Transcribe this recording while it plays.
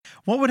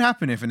What would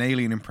happen if an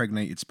alien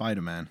impregnated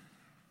Spider-Man?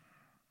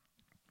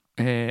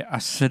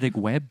 Acidic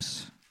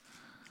webs.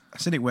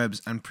 Acidic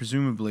webs, and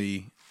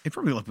presumably, it'd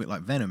probably look a bit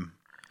like Venom.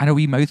 And a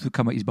wee mouth would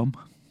come out his bum.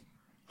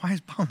 Why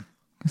his bum?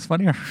 It's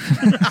funnier.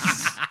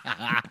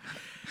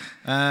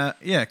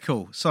 Yeah,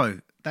 cool. So,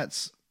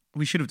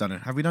 we should have done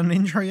it. Have we done an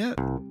intro yet?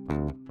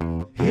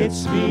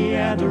 It's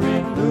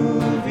Meandering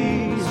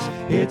Movies.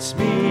 It's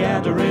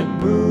Meandering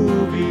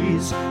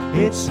Movies.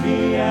 It's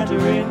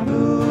Meandering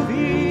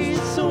Movies.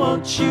 So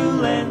won't you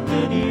lend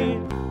an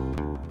ear?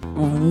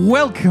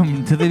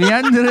 Welcome to the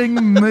Meandering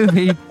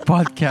Movie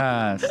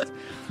Podcast,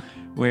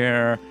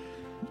 where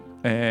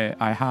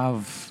I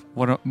have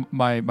one of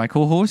my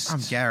co-hosts.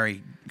 I'm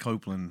Gary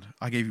Copeland.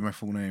 I gave you my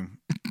full name.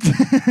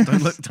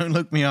 Don't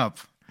look me up.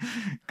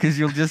 Because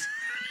you'll just...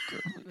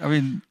 I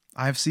mean...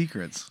 I have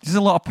secrets. There's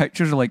a lot of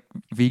pictures of like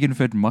vegan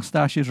food and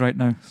mustaches right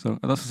now, so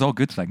that's all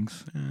good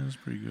things. Yeah, that's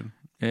pretty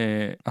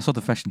good. I saw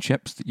the fish and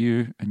chips that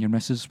you and your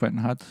missus went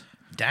and had.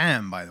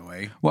 Damn, by the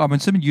way. Well, I'm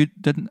assuming you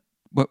didn't...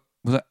 What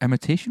was it,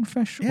 imitation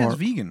fish? Yeah, it was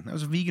vegan. That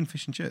was a vegan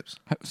fish and chips.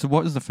 So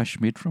what is the fish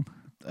made from?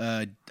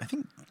 I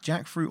think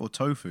jackfruit or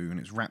tofu, and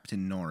it's wrapped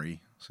in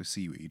nori, so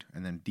seaweed,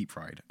 and then deep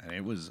fried. And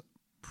it was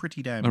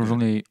pretty damn There was good.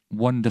 only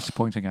one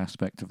disappointing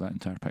aspect of that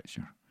entire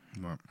picture,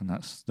 What? and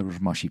that's there was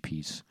mushy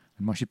peas.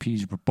 And mushy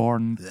peas were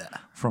born Blech.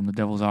 from the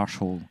devil's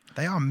arsehole.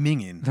 They are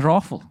minging. They're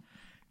awful.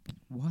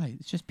 Why?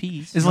 It's just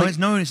peas. It's No,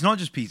 like it's not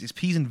just peas. It's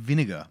peas and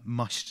vinegar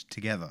mushed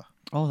together.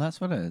 Oh,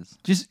 that's what it is.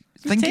 just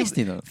It's think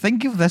tasty, of, though.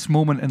 think of this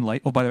moment in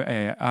life. Oh, by the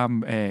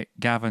way,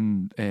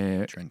 Gavin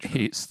Trenchfoot.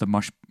 hates the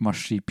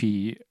mushy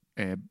pea.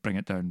 Bring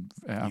it down.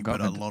 You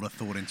put a lot of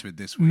thought into it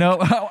this week. No,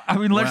 I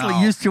mean literally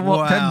Wow. used to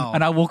walk Wow. in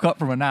and I woke up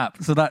from a nap.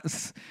 So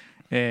that's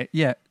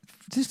yeah.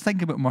 Just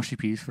think about mushy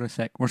peas for a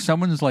sec. Where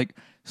someone's like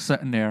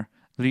sitting there,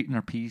 they're eating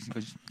their peas, and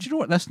goes, "Do you know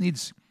what this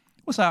needs?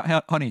 What's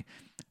that, honey?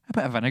 A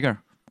bit of vinegar.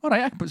 All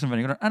right, I can put some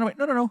vinegar." And I went,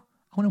 "No.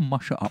 I want to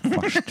mush it up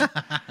first."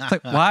 It's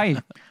like, why?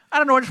 I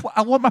don't know.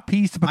 I want my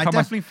peas to I become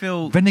definitely a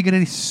feel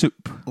vinegary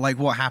soup. like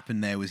what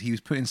happened there was he was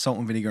putting salt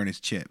and vinegar in his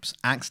chips,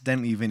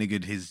 accidentally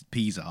vinegared his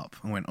peas up,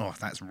 and went, "Oh,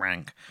 that's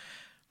rank.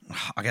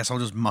 I guess I'll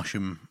just mush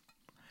them,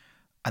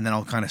 and then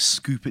I'll kind of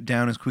scoop it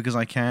down as quick as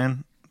I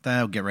can. Then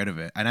I'll get rid of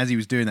it." And as he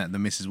was doing that, the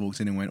missus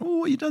walks in and went, "Oh,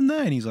 what you done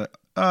there?" And he's like,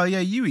 "Oh, yeah,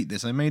 you eat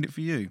this. I made it for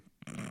you."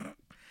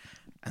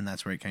 And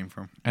that's where it came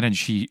from. And then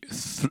she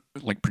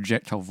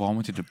projectile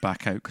vomited it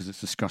back out because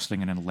it's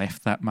disgusting, and then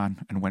left that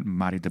man and went and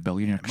married the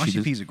billionaire. 'Cause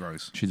Mushy peas are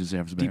gross. She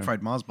deserves better. Deep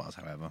fried Mars bars,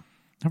 however,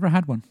 Never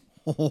had one.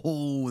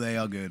 oh, they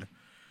are good.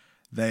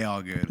 They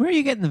are good. Where are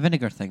you getting the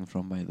vinegar thing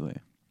from, by the way?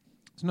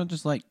 It's not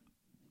just like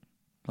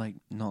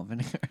not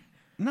vinegar.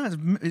 No, it's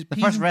The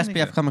peas first and recipe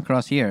vinegar. I've come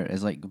across here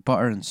is like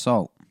butter and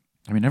salt.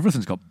 I mean,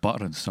 everything's got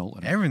butter and salt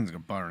in it. Everything's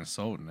got butter and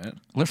salt in it.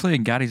 Literally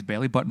in Gary's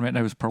belly button right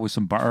now is probably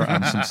some butter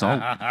and some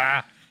salt.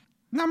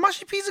 No,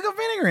 mushy peas have got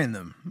vinegar in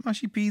them.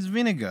 Mushy peas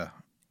vinegar.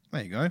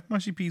 There you go.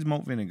 Mushy peas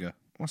malt vinegar.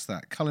 What's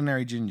that?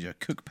 Culinary ginger.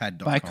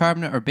 Cookpad.com.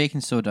 Bicarbonate or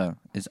baking soda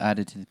is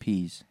added to the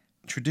peas.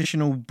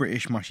 Traditional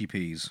British mushy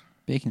peas.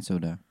 Baking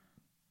soda.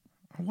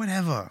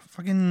 Whatever.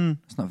 Fucking...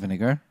 It's not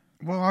vinegar.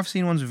 Well, I've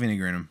seen ones with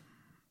vinegar in them.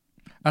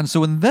 And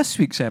so in this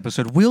week's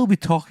episode, we'll be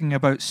talking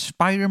about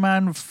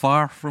Spider-Man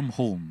Far From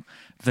Home.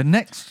 The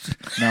next...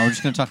 No, we're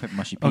just going to talk about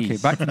mushy peas. Okay,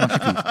 back to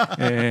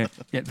mushy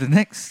peas. The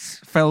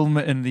next film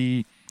in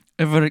the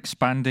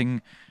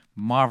ever-expanding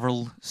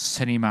Marvel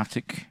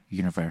Cinematic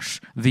Universe.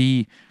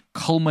 The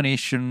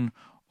culmination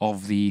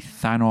of the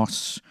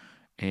Thanos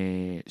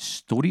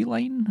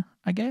storyline,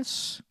 I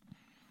guess.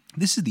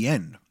 This is the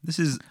end. This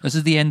is... This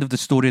is the end of the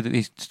story that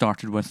they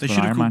started with. They with should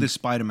have Iron called Man. this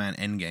Spider-Man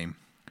Endgame.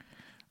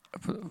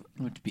 It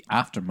would be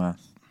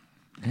aftermath.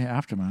 Yeah,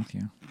 Aftermath,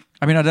 yeah.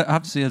 I mean, I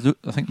have to say, I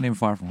think the name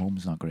Far From Home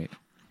is not great.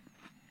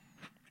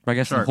 But I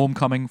guess Sure. the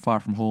Homecoming, Far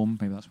From Home,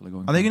 maybe that's what they're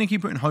going Are they for. going to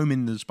keep putting home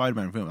in the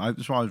Spider-Man film?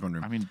 That's what I was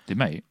wondering. I mean, they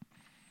might.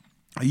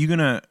 Are you going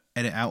to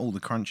edit out all the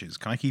crunches?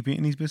 Can I keep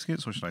eating these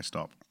biscuits, or should I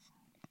stop?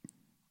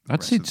 I'd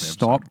rest say of the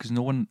stop, episode. because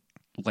no one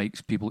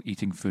likes people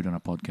eating food on a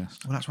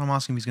podcast. Well, that's why I'm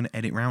asking if he's going to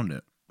edit round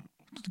it.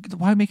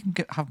 Why make him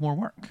have more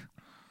work?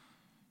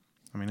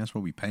 I mean, that's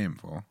what we pay him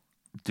for.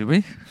 Do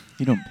we?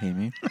 You don't pay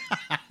me.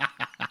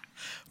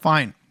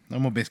 Fine. No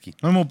more biscuit.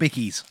 No more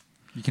bickies.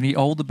 You can eat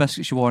all the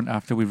biscuits you want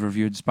after we've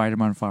reviewed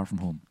Spider-Man Far From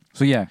Home.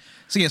 So yeah,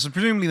 So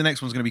presumably the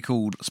next one's going to be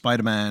called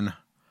Spider-Man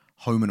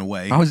Home and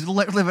Away. I was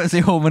literally about to say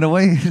Home and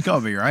Away. It's got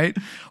to be, right?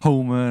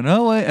 Home and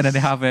Away. And then they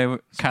have Kylie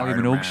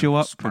Minogue show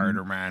up. and-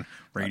 Spider-Man.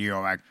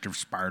 Radioactive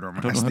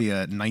Spider-Man. don't That's know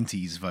the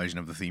 90s version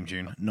of the theme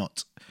tune,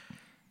 not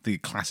the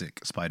classic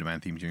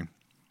Spider-Man theme tune.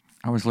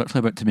 I was literally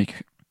about to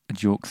make a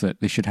joke that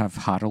they should have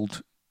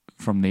Harold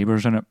from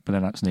Neighbours in it, but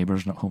then that's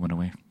Neighbours, not Home and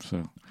Away.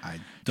 So I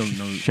don't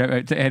know. shout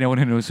out to anyone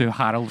who knows who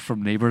Harold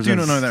from Neighbours Do is.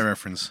 not know that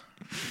reference.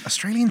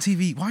 Australian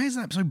TV, why is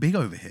that so big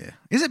over here?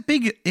 Is it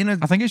big in a...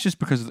 I think it's just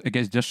because it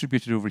gets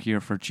distributed over here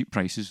for cheap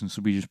prices, and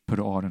so we just put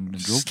it on and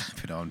drove.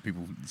 Slap it on,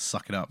 people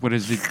suck it up.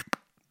 Whereas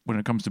when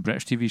it comes to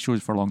British TV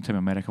shows, for a long time,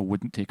 America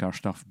wouldn't take our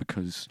stuff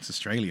because It's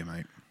Australia,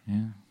 mate.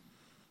 yeah,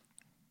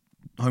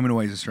 Home and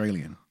Away is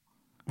Australian.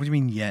 What do you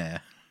mean, yeah?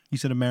 You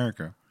said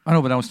America. I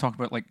know, but I was talking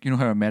about, like, you know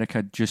how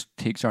America just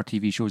takes our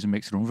TV shows and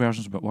makes their own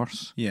versions a bit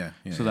worse? Yeah.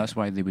 So that's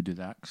why they would do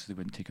that, because they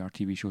wouldn't take our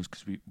TV shows,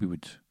 because we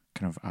would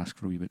kind of ask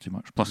for a wee bit too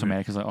much. Plus,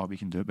 America's like, oh, we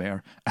can do it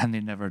better. And they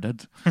never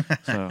did.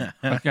 So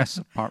I guess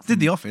apart from... Did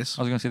The Office.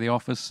 I was going to say The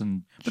Office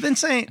and... But then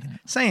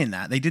saying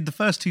that, they did the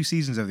first 2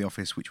 seasons of The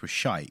Office, which were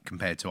shite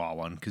compared to our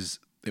one, because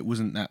it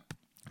wasn't that...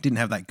 Didn't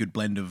have that good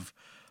blend of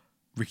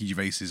Ricky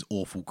Gervais's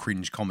awful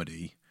cringe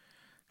comedy,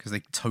 because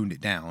they toned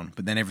it down.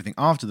 But then everything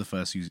after the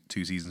first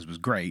 2 seasons was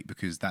great,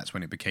 because that's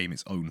when it became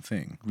its own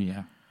thing.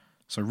 Yeah.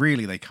 So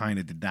really, they kind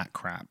of did that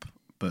crap.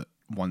 But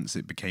once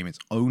it became its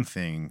own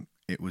thing,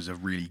 it was a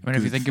really I mean,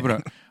 if you think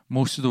about it,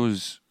 most of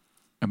those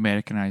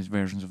Americanized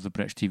versions of the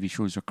British TV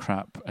shows are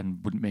crap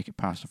and wouldn't make it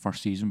past the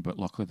first season, but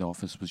luckily The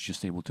Office was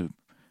just able to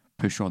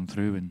push on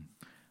through. And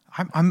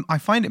I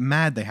find it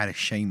mad they had a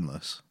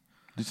Shameless.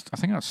 I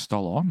think that's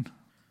still on.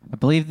 I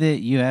believe the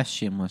US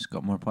Shameless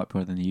got more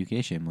popular than the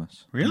UK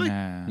Shameless. Really?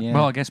 Yeah. Yeah.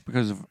 Well, I guess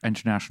because of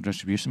international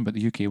distribution, but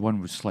the UK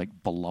one was like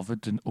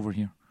beloved over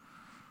here.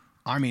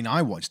 I mean,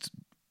 I watched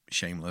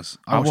Shameless.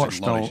 I a watched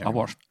lot of Shameless. I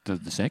watched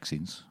the sex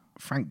scenes.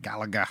 Frank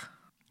Gallagher.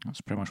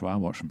 That's pretty much what I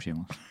watched from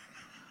Shameless.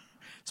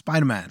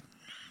 Spider-Man.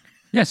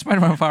 Yeah,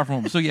 Spider-Man Far From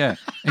Home. So yeah,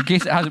 in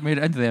case it hasn't made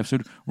it into the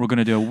episode, we're going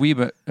to do a wee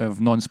bit of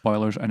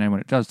non-spoilers, and then when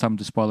it does come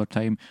to spoiler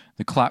time,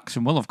 the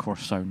klaxon will of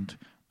course sound,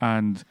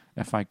 and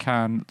if I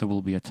can, there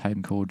will be a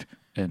time code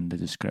in the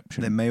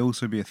description. There may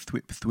also be a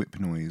thwip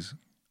noise.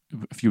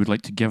 If you would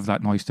like to give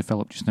that noise to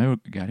Philip just now,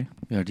 Gary.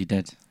 We already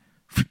did.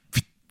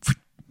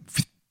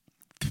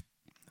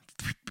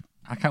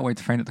 I can't wait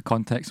to find out the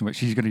context in which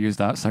he's going to use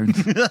that sound.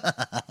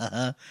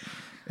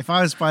 If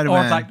I was Or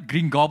Spider-Man, that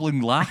Green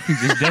Goblin laugh he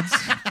just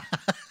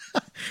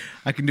did.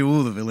 I can do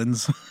all the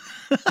villains.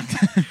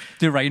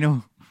 Do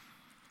Rhino.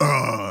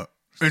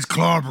 It's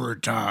clobber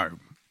time.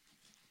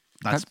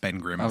 That's That- Ben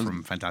Grimm I was-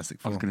 from Fantastic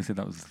I was Four. going to say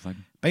that was the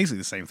thing. Basically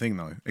the same thing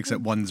though,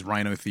 except one's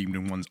rhino themed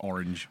and one's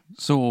orange.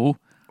 So,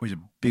 Which is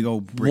a big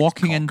old Brit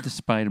walking cock. into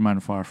Spider-Man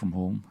Far From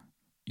Home,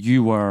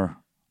 you were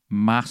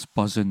mass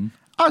buzzing.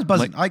 I was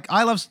buzzing.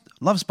 I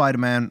love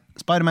Spider-Man.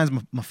 Spider-Man's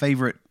my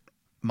favorite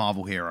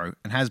Marvel hero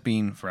and has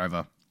been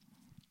forever.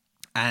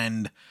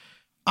 And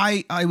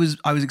I was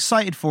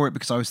excited for it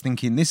because I was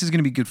thinking this is going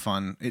to be good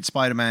fun. It's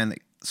Spider-Man.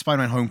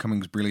 Spider-Man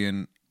Homecoming's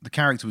brilliant. The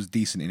character was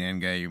decent in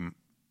Endgame.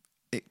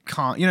 It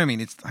can't, you know what I mean?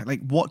 It's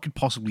like, what could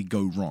possibly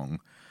go wrong?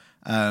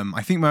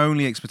 I think my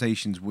only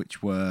expectations,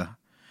 which were,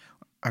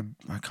 I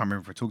can't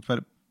remember if I talked about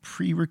it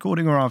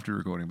pre-recording or after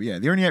recording, but yeah,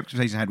 the only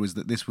expectation I had was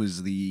that this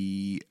was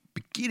the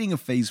beginning of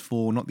Phase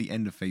 4, not the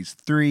end of Phase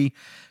 3.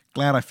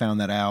 Glad I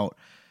found that out.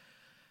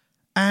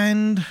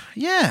 And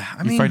yeah,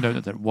 I mean, You found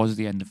out that it was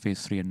the end of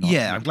Phase 3 and not...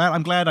 yeah,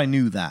 I'm glad I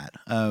knew that.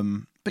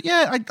 But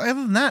yeah, other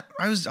than that,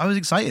 I was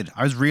excited.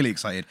 I was really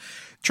excited.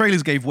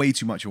 Trailers gave way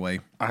too much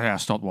away. I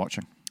stopped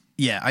watching.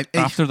 Yeah,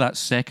 After that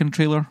second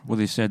trailer where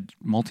they said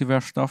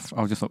multiverse stuff,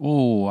 I was just like,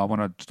 oh, I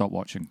want to stop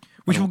watching.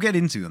 which we'll get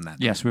into on that.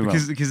 Yes, we will.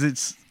 Because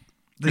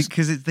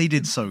they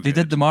did so good. They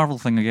did the Marvel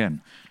thing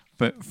again.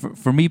 But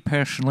for me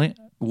personally,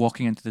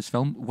 walking into this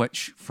film,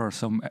 which for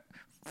some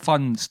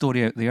fun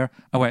story out there,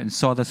 I went and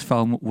saw this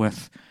film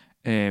with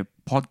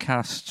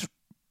podcast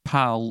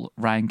pal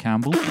Ryan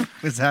Campbell.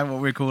 Is that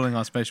what we're calling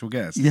our special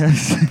guest?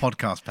 Yes.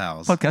 Podcast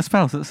pals. Podcast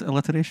pals, it's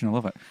alliteration, I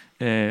love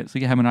it. So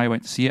yeah, him and I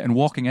went to see it, and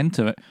walking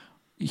into it,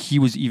 he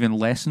was even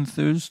less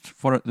enthused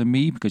for it than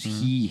me because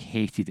he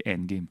hated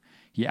Endgame.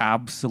 He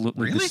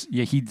absolutely...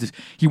 Really?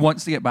 He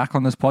wants to get back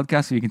on this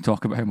podcast so he can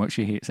talk about how much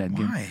he hates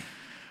Endgame. Why?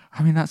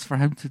 I mean, that's for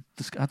him to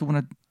discuss. I don't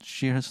want to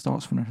share his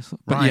thoughts when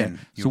but Ryan, yeah,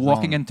 so you're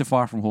walking wrong. into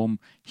Far From Home,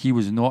 he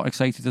was not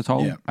excited at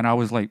all. Yeah. And I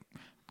was like,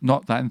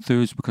 not that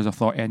enthused because I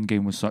thought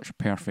Endgame was such a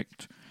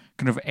perfect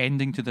kind of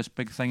ending to this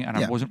big thing. And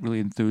Yeah. I wasn't really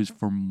enthused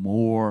for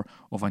more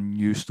of a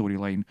new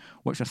storyline,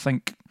 which I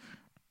think,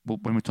 well,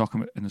 when we talk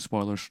about in the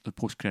spoilers, the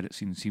post-credit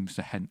scene seems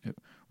to hint at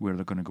where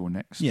they're going to go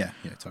next. Yeah,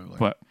 totally.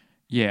 But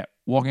yeah,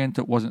 walking into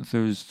it wasn't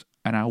enthused,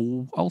 and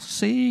I'll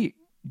say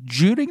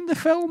during the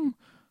film,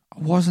 I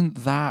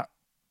wasn't that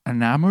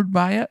enamored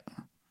by it.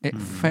 It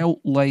felt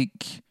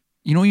like,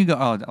 you know, you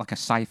got like a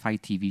sci-fi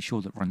TV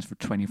show that runs for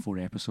 24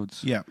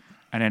 episodes, yeah.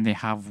 and then they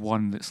have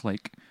one that's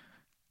like,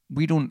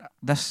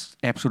 this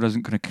episode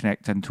isn't going to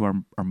connect into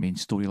our main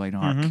storyline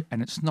arc,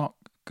 and it's not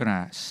going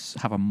to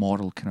have a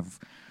moral kind of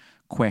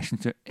question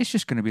to it. It's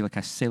just going to be like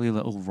a silly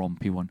little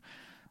rompy one.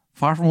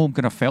 Far From Home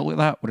kind of felt like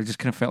that, but it just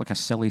kind of felt like a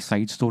silly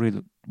side story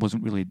that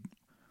wasn't really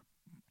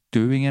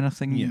doing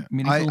anything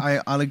meaningful.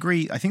 I'll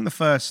agree. I think the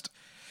first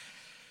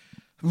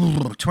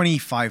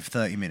 25,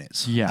 30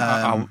 minutes.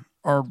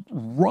 Are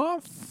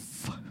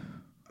rough.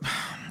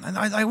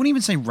 I wouldn't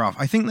even say rough.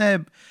 I think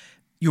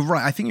you're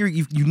right. I think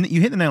you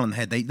hit the nail on the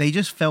head. They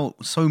just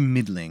felt so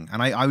middling.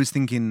 And I was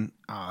thinking,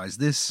 is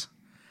this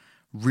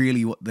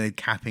really what they're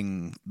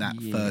capping that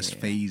first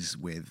phase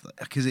with?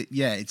 Because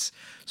it's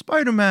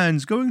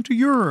Spider-Man's going to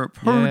Europe.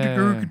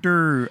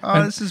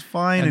 This is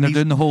fine. And they're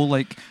doing the whole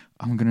like,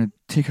 I'm going to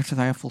take her to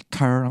the Eiffel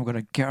Tower. I'm going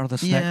to get her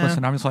this necklace.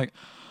 And I'm just like,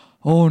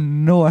 oh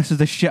no, this is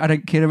the shit I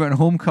didn't care about in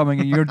Homecoming,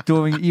 and you're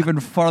doing it even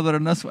further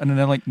in this one. And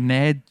then like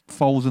Ned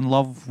falls in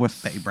love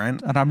with Betty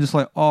Brant. and I'm just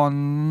like, oh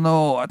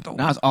no, I don't.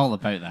 That was all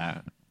about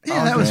that.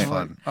 Yeah, that was Okay.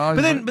 fun. I was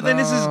But then, like, but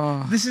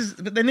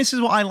then this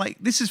is what I like.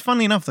 This is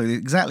funnily enough though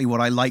exactly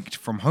what I liked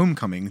from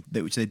Homecoming,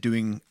 which they're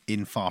doing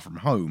in Far From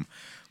Home,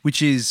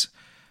 which is,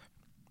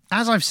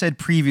 as I've said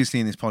previously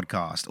in this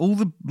podcast, all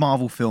the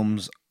Marvel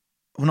films,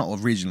 well,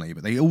 not originally,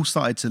 but they all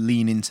started to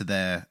lean into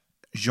their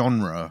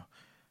genre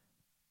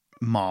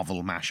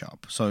Marvel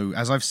mashup. So,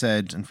 as I've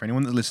said, and for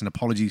anyone that listened,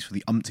 apologies for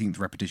the umpteenth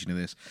repetition of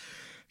this,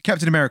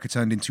 Captain America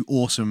turned into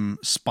awesome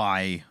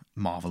spy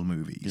Marvel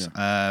movies.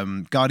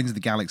 Guardians of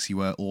the Galaxy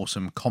were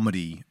awesome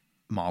comedy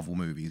Marvel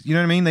movies. You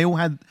know what I mean? They all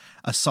had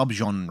a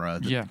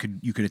subgenre that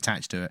you could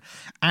attach to it.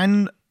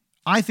 And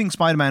I think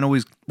Spider-Man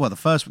always, well,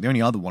 the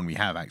only other one we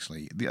have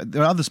actually,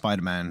 the other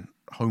Spider-Man,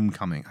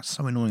 Homecoming. It's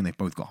so annoying they've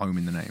both got home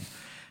in the name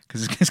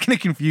because it's going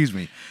to confuse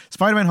me.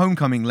 Spider-Man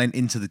Homecoming lent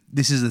into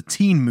this is a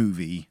teen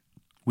movie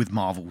with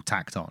Marvel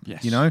tacked on,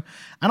 you know?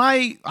 And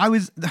I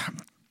was...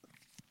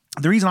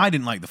 The reason I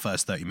didn't like the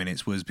first 30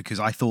 minutes was because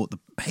I thought the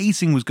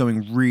pacing was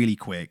going really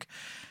quick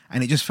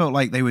and it just felt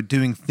like they were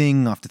doing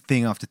thing after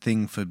thing after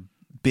thing for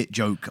bit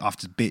joke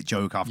after bit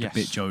joke after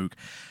bit joke.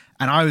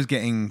 And I was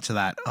getting to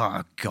that,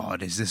 oh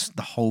God, is this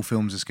the whole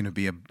film's just going to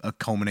be a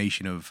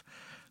culmination of,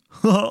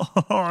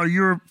 oh,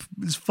 Europe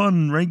is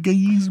fun, right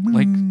guys?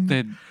 like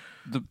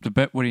the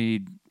bit where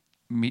he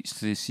meets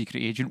the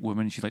secret agent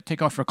woman, she's like,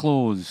 take off your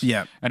clothes.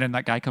 Yeah. And then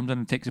that guy comes in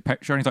and takes a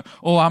picture and he's like,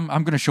 oh, I'm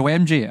going to show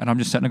MJ. And I'm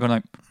just sitting there going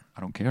like, I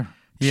don't care.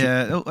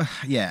 Yeah,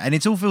 yeah, and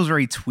it all feels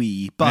very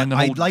twee, but And then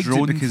the I whole liked it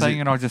drone because thing,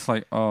 and I was just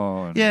like,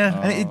 oh, yeah,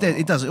 no. and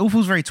it does. It all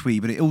feels very twee,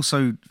 but it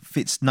also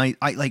fits nice.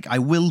 I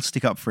will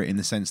stick up for it in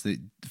the sense that it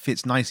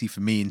fits nicely for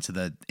me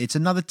into it's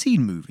another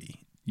teen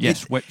movie.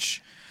 Yes,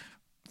 which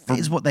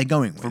is what they're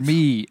going with. for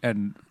me,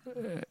 and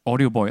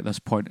Audio Boy at this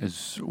point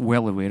is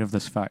well aware of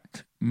this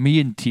fact. Me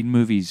and teen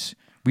movies,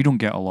 we don't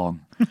get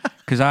along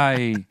because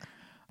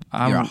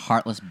You're a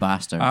heartless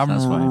bastard. I'm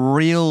that's why.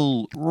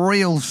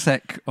 real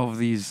sick of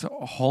these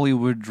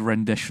Hollywood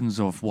renditions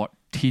of what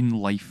teen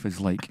life is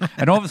like.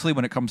 And obviously,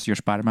 when it comes to your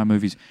Spider-Man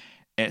movies,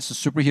 it's a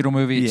superhero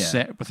movie. It's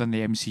set within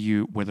the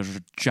MCU where there's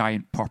a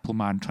giant purple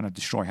man trying to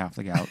destroy half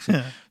the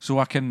galaxy. So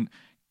I can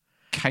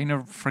kind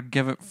of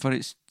forgive it for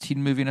its teen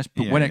moviness.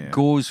 But when it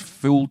goes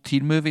full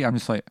teen movie, I'm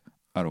just like,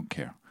 I don't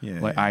care.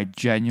 I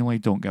genuinely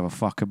don't give a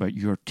fuck about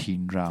your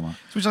teen drama.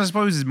 Which I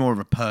suppose is more of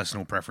a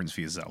personal preference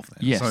for yourself then.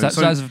 Yes,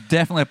 that's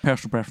definitely a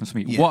personal preference for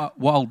me. Yeah.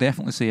 What I'll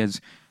definitely say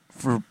is,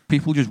 for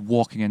people just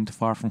walking into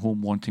Far From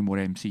Home wanting more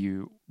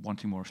MCU,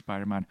 wanting more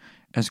Spider-Man,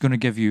 it's going to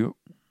give you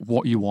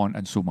what you want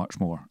and so much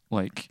more.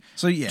 Like,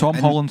 Tom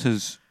Holland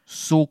has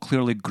so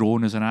clearly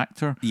grown as an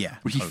actor. Yeah,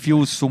 where he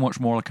feels so much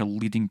more like a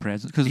leading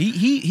presence. Because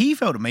he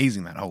felt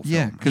amazing that whole film.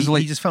 Yeah, because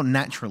he just felt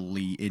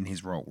naturally in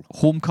his role.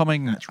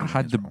 Homecoming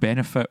had the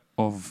benefit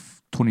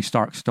of Tony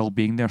Stark still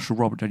being there, so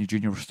Robert Downey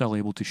Jr. was still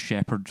able to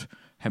shepherd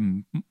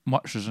him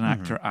much as an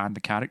actor and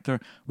the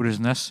character. Whereas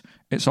in this,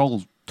 it's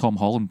all Tom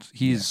Holland.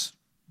 He's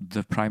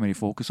the primary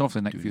focus.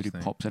 Obviously, Nick Fury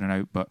pops in and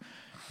out, but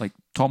like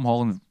Tom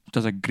Holland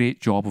does a great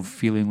job of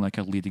feeling like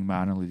a leading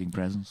man and leading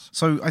presence.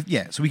 So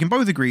so we can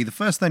both agree the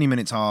first 30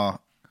 minutes are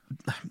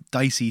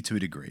dicey to a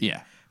degree.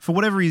 Yeah. For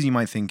whatever reason you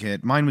might think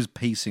it. Mine was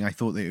pacing. I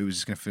thought that it was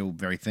just going to feel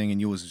very thing,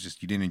 and yours was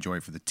just you didn't enjoy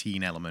it for the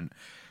teen element.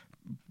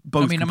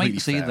 Both I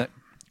might say fair. that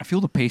I feel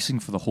the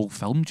pacing for the whole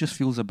film just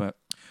feels a bit...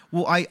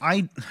 Well,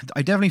 I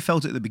definitely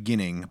felt it at the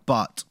beginning,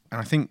 but,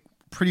 and I think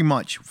pretty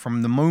much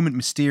from the moment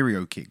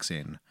Mysterio kicks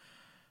in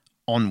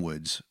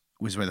onwards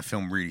was where the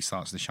film really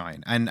starts to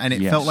shine. And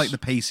it felt like the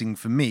pacing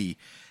for me,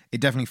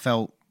 it definitely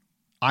felt,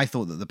 I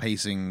thought that the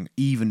pacing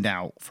evened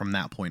out from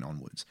that point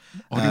onwards.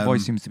 Audio Boy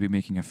seems to be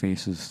making a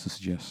faces to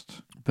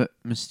suggest. But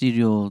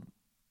Mysterio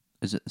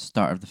is at the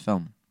start of the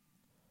film,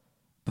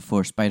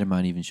 before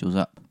Spider-Man even shows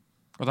up.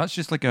 Well, that's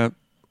just like a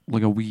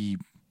wee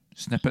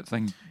snippet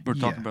thing. We're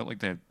talking about like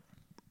the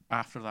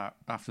after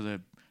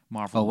the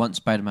Marvel. Oh, once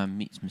Spider-Man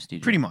meets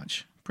Mysterio. Pretty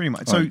much.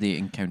 Or So they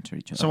encounter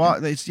each other. So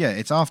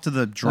it's after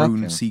the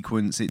drone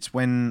sequence. It's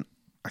when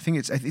I think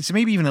it's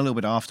maybe even a little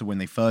bit after when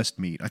they first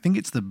meet. I think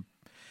it's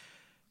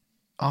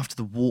after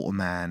the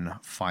Waterman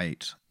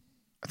fight.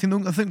 I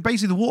think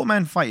basically the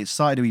Waterman fight it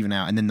started to even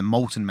out, and then the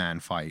Molten Man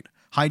fight,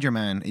 Hydra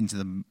Man into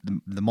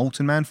the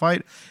Molten Man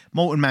fight.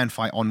 Molten Man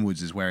fight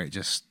onwards is where it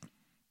just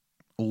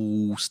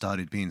all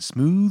started being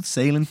smooth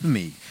sailing for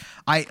me.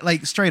 I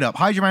like straight up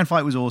Hydra Man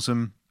fight was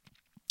awesome.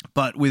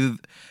 But with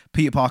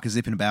Peter Parker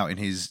zipping about in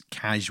his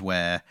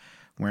casual,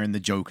 wearing the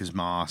Joker's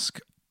mask,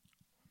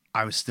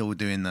 I was still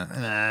doing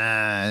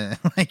the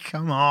like,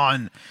 come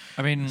on.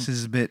 I mean, this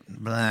is a bit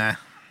blah.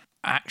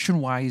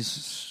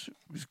 Action-wise,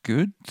 it was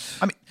good.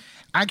 I mean,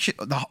 action.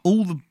 I'm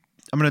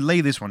going to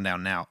lay this one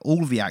down now.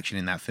 All of the action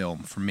in that film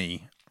for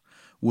me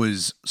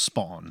was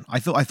spot on. I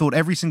thought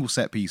every single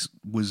set piece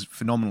was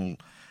phenomenal,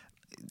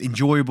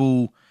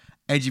 enjoyable,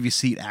 edge of your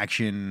seat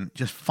action,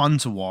 just fun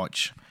to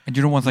watch. And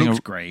you know one thing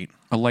great.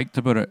 I liked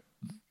about it,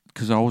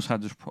 because I always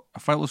had this. I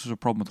felt this was a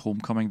problem with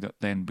Homecoming that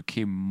then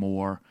became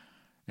more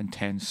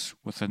intense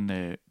within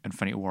the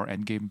Infinity War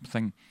Endgame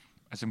thing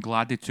is I'm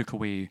glad they took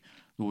away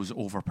those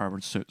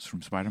overpowered suits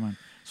from Spider-Man.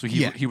 So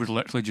he was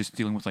literally just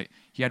dealing with, like,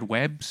 he had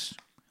webs,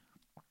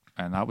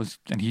 and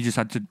he just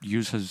had to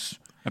use his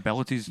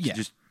abilities to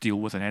just deal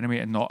with an enemy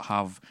and not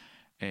have.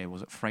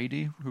 Was it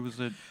Friday? Who was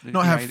the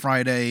not have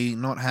Friday?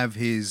 Not have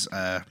his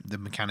the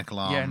mechanical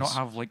arms? Yeah, not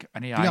have like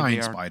an the AI Iron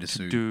there Spider to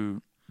suit.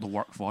 do the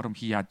work for him.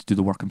 He had to do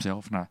the work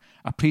himself, and I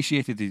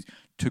appreciated he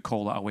took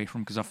all that away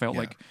from him because I felt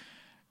like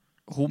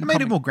it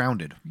made it more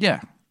grounded.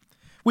 Yeah,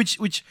 Which,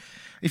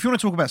 if you want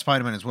to talk about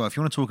Spider-Man as well, if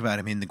you want to talk about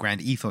him in the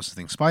grand ethos of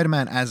things,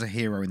 Spider-Man as a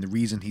hero and the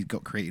reason he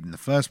got created in the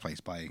first place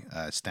by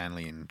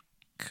Stanley and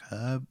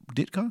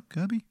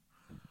Kirby?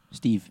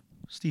 Steve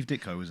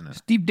Ditko, isn't it?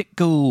 Steve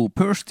Ditko,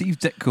 poor Steve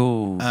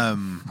Ditko,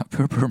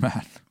 poor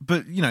man.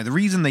 But the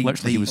reason they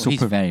Literally, he was so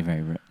He's very,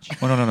 very rich.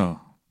 Oh no,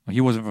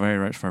 he wasn't very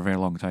rich for a very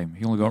long time.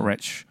 He only got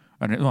rich,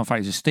 and in fact,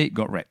 his estate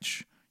got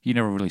rich. He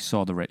never really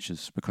saw the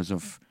riches because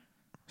of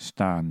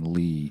Stan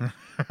Lee,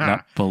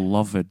 that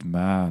beloved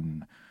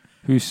man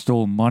who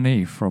stole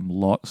money from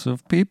lots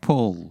of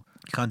people.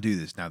 You can't do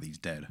this now that he's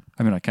dead.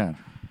 I mean, I can.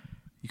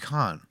 You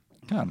can't.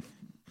 Can.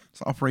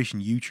 It's like Operation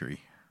U-Tree.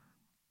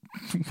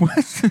 What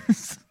is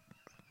this?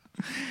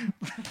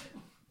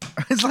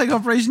 It's like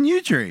Operation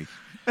U-Tree.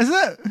 Is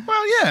it?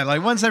 Well, yeah.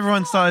 Like once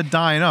everyone started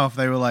dying off,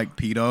 they were like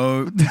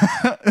pedo.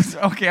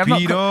 Okay,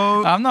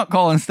 pedo. I'm not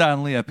calling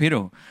Stan Lee a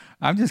pedo.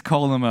 I'm just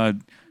calling him a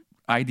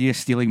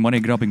idea-stealing,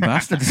 money-grubbing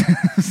bastard.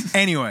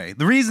 Anyway,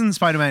 the reason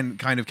Spider-Man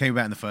kind of came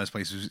about in the first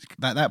place was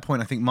at that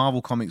point, I think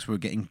Marvel Comics were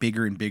getting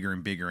bigger and bigger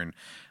and bigger, and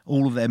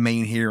all of their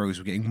main heroes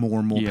were getting more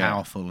and more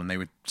powerful, and they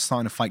were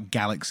starting to fight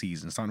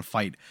galaxies and starting to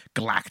fight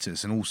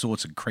Galactus and all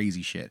sorts of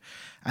crazy shit.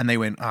 And they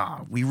went,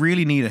 we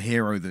really need a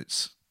hero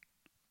that's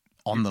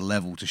on the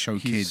level to show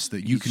kids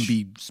that you can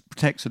be...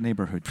 Protects the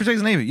neighborhood. Protects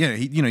the neighborhood, yeah.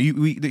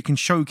 That can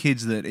show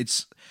kids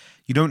that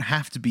you don't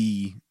have to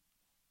be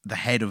the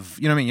head of,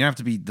 you know what I mean? You don't have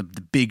to be the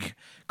big,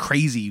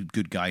 crazy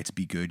good guy to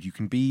be good. You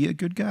can be a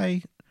good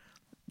guy,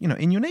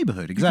 in your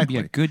neighborhood. Exactly.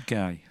 You can be a good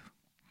guy.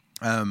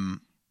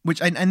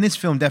 Which and this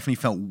film definitely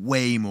felt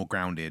way more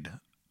grounded.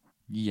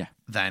 Yeah.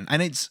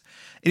 And it's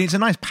a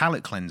nice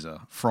palate cleanser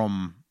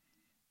from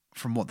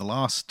what the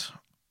last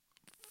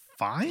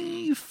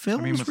 5 films.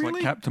 I mean, with really?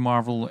 like Captain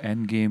Marvel,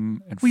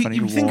 Endgame,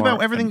 Infinity War. You think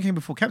about everything that came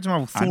before Captain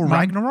Marvel, Thor, Ant-Man?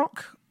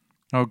 Ragnarok.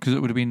 No, because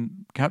it would have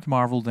been Captain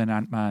Marvel, then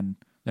Ant-Man,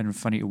 then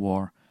Infinity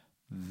War,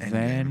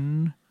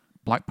 then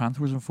Black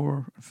Panther was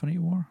before Infinity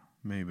War.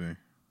 Maybe.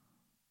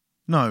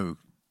 No,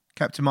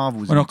 Captain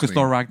Marvel was. Oh no, because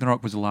Thor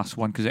Ragnarok was the last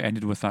one because it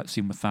ended with that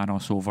scene with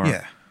Thanos over.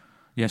 Yeah.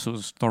 Yeah, so it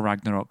was Thor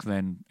Ragnarok,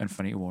 then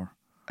Infinity War,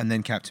 and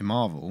then Captain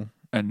Marvel,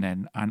 and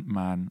then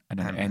Ant-Man, and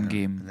then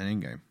Endgame, and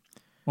then Endgame.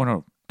 Oh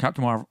no,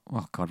 Captain Marvel.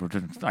 Oh god, we're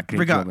doing a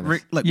great job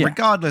with this.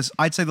 Regardless,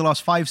 I'd say the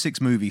last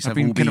 5-6 movies have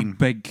all been kind of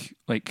big,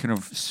 like kind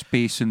of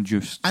space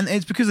induced, and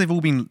it's because they've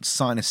all been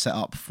starting to set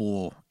up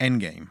for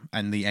Endgame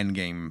and the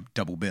Endgame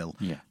double bill.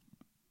 Yeah.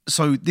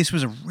 So this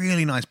was a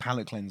really nice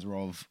palate cleanser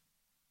of,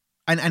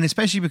 and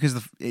especially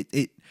because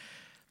it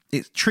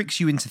tricks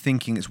you into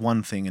thinking it's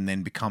one thing and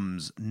then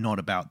becomes not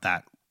about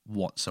that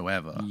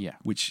whatsoever. Yeah.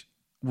 Which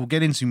we'll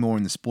get into more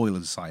in the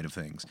spoilers side of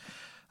things.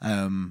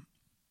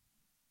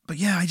 But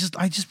yeah,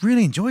 I just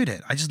really enjoyed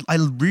it. I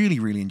really,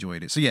 really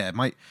enjoyed it. So yeah,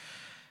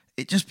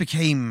 it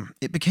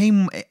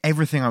became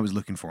everything I was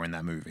looking for in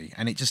that movie,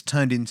 and it just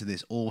turned into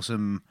this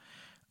awesome,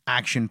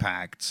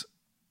 action-packed,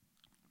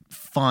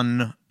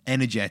 fun,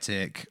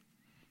 energetic,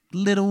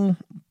 little,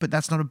 but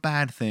that's not a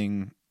bad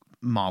thing,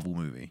 Marvel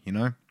movie,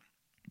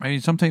 I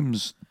mean,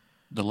 sometimes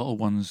the little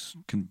ones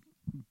can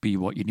be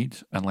what you need,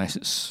 unless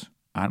it's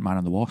Ant-Man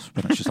and the Wasp,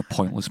 and it's just a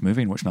pointless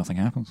movie in which nothing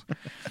happens.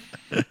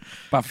 But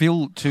I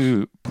feel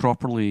to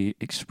properly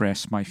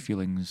express my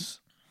feelings,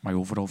 my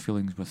overall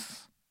feelings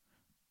with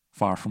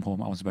Far From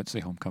Home, I was about to say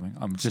Homecoming.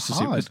 I'm just to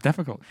say it's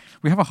difficult.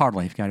 We have a hard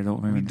life, Gary,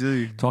 don't we? We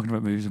do. Talking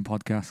about movies and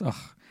podcasts.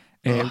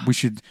 We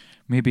should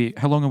maybe...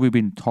 How long have we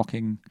been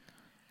talking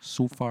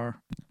so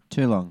far?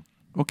 Too long.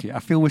 Okay, I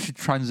feel we should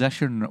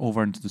transition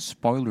over into the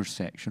spoilers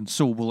section.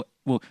 So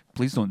we'll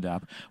please don't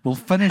dab. We'll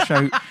finish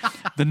out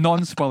the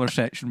non-spoiler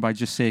section by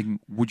just saying,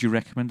 would you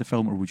recommend the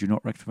film or would you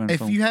not recommend the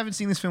film? If you haven't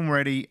seen this film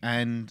already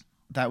and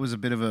that was a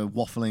bit of a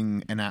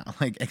waffling and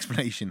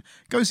explanation,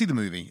 go see the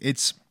movie.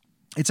 It's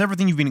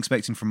everything you've been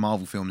expecting from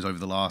Marvel films over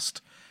the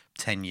last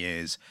 10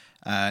 years.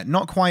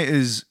 Not quite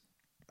as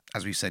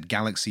we said,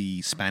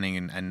 galaxy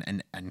spanning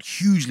and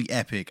hugely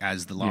epic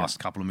as the last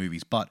couple of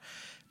movies, but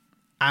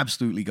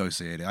absolutely go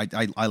see it.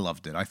 I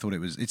loved it. I thought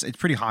it's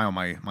pretty high on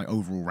my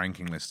overall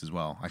ranking list as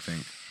well, I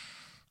think.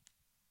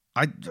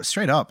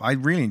 Straight up, I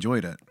really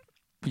enjoyed it.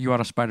 You are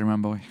a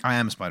Spider-Man boy. I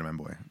am a Spider-Man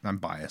boy. I'm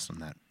biased on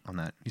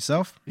that.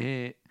 Yourself?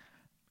 I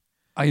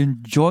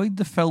enjoyed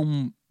the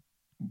film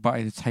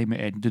by the time it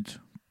ended,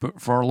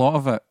 but for a lot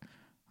of it,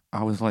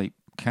 I was like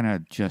kind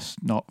of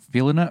just not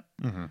feeling it,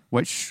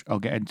 which I'll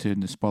get into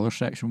in the spoiler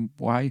section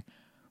why.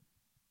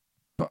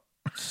 But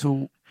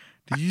so...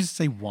 Did you just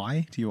say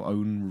why to your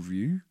own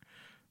review?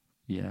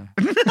 Yeah.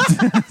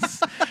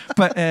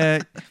 But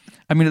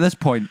I I mean, at this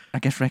point, I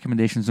guess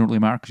recommendations don't really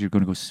matter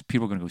because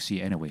people are going to go see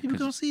it anyway. People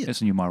 'cause go see it.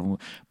 It's a new Marvel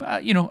movie.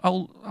 But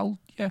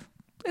yeah,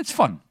 it's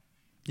fun.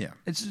 Yeah,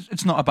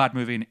 It's not a bad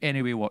movie in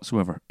any way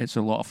whatsoever. It's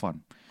a lot of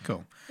fun.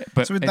 cool.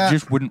 But So with it that-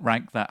 just wouldn't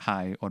rank that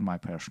high on my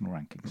personal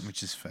rankings.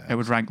 Which is fair. It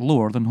would rank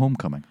lower than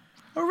Homecoming.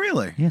 Oh,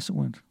 really? Yes, it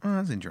would. Oh,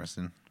 that's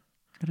interesting.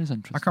 It is I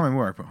interesting. can't remember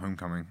where I put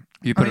Homecoming.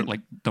 You put it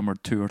like number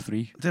 2 or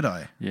 3. Did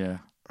I? Yeah.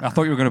 I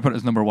thought you were going to put it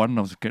as number 1, and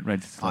I was getting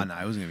ready to. Oh, no,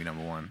 it wasn't going to be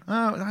number 1.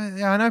 Oh,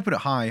 I know I put it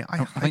high.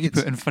 I think you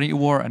put Infinity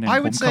War and then I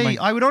would Homecoming.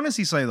 say, I would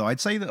honestly say, though, I'd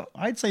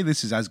say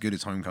this is as good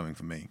as Homecoming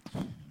for me.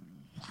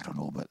 I don't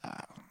know about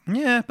that.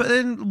 Yeah, but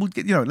then we'll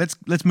get,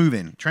 let's move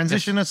in.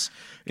 Transition us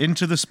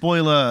into the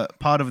spoiler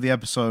part of the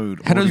episode.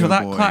 Hit us audio with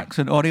that boy.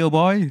 klaxon, audio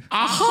boy.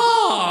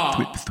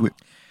 Thwip, thwip.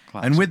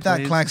 And with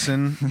that please.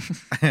 klaxon,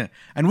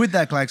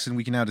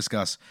 we can now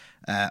discuss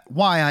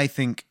why I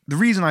think the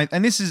reason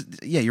and this is,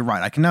 you're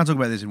right. I can now talk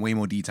about this in way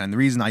more detail. And the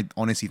reason I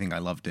honestly think I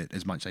loved it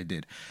as much as I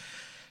did.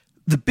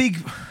 The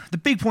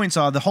big points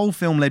are the whole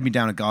film led me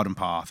down a garden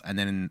path, and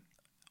then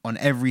on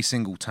every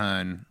single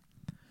turn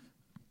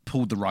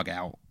pulled the rug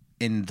out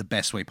in the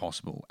best way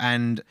possible.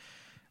 And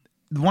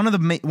one of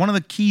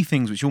the key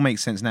things which all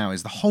makes sense now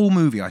is the whole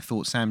movie. I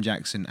thought Sam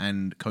Jackson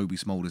and Kobe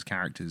Smolder's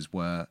characters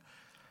were.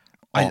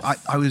 I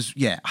was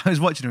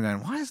watching them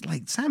going, why is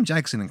Sam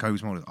Jackson and Kobe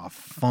Smolder are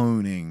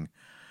phoning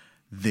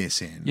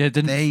this in? Yeah,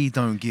 they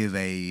don't give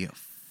a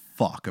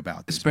fuck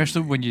about this.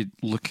 Especially movie. when you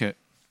look at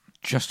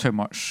just how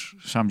much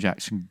Sam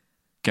Jackson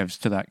gives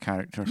to that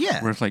character.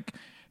 Yeah. Where it's like,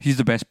 he's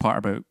the best part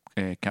about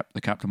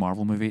the Captain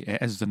Marvel movie.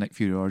 It is the Nick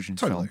Fury origins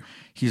Totally. film.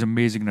 He's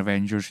amazing in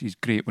Avengers. He's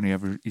great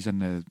whenever he's in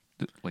the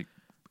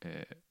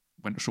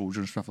Winter Soldier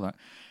and stuff like that.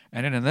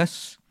 And then in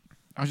this,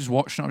 I was just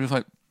watching it. I was just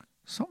like,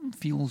 something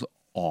feels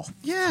off.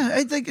 Yeah,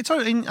 it's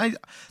totally.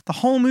 The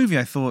whole movie,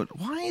 I thought,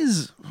 why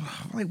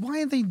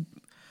are they?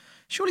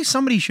 Surely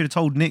somebody should have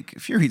told Nick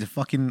Fury to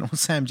fucking, or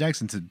Sam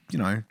Jackson to,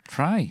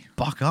 Try.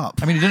 buck up.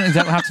 I mean, he didn't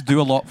exactly have to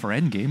do a lot for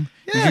Endgame.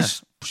 Yeah. He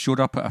just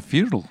showed up at a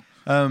funeral.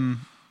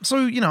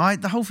 So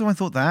the whole film, I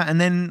thought that, and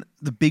then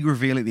the big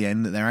reveal at the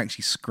end that they're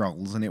actually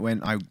Skrulls, and it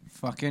went.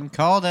 Fucking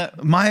called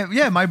it. My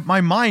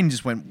mind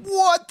just went,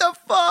 what the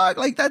fuck?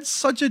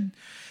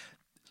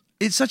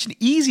 It's such an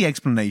easy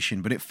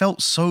explanation, but it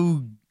felt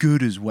so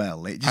good as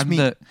well. It just And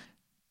that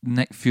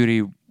Nick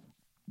Fury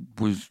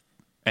was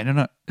in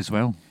it as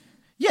well.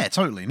 Yeah,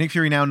 totally. Nick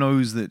Fury now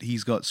knows that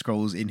he's got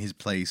Skrulls in his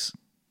place.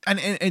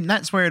 And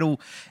that's where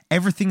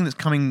everything that's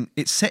coming,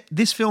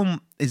 this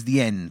film is the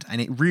end, and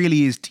it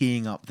really is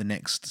teeing up the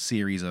next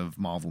series of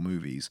Marvel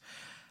movies.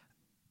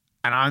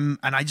 And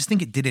I just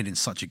think it did it in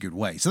such a good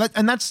way. So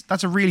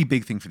that's a really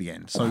big thing for the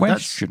end. So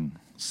Question.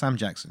 that's Sam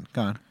Jackson.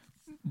 Go on.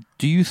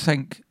 Do you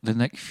think the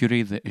Nick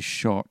Fury that is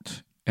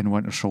shot in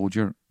Winter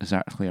Soldier is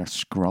actually a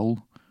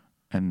Skrull?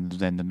 And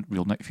then the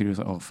real Nick Fury is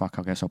like, oh fuck,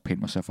 I guess I'll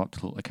paint myself up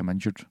to look like I'm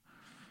injured.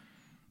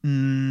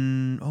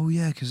 Oh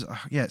yeah, because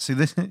So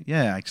this,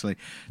 actually,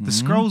 the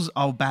Skrulls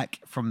are back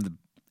from the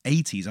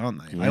 80s,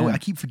 aren't they? Yeah. I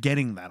keep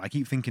forgetting that. I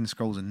keep thinking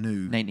Skrulls are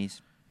new.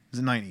 90s. Is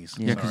it 90s?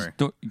 Yeah, because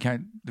Sorry.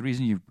 the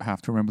reason you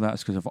have to remember that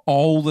is because of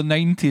all the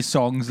 90s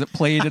songs that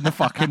played in the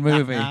fucking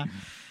movie.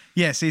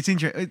 Yeah, see, it's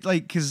interesting.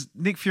 Because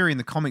Nick Fury in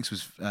the comics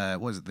was, what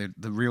was it,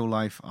 the real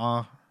life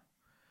RLMs,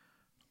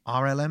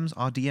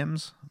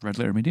 RDMs? Red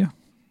Letter Media?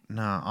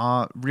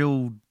 Nah,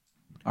 real.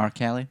 R.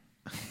 Kelly.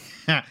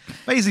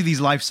 Basically, these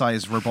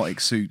life-size robotic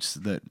suits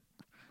that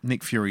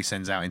Nick Fury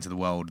sends out into the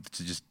world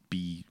to just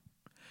be.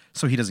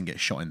 So he doesn't get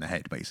shot in the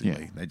head,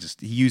 basically. Yeah.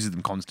 He uses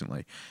them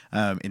constantly,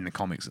 in the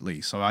comics at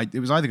least. So it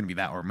was either going to be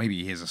that, or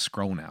maybe he has a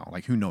Skrull now.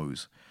 Who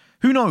knows?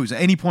 Who knows? At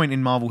any point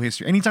in Marvel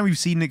history, anytime we've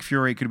seen Nick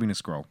Fury, it could have been a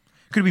Skrull.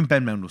 Could have been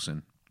Ben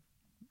Mendelsohn.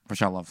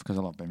 Which I love, because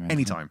I love Ben Mendelsohn.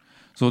 Anytime.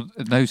 So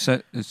it now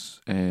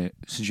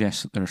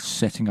suggests that they're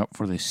setting up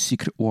for the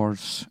Secret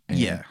Wars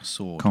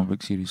Sword. comic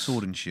book series.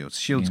 Sword and Shield.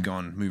 Shield's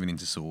gone, moving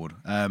into Sword.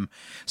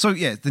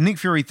 The Nick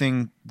Fury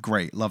thing,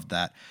 great, loved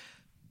that.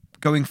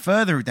 Going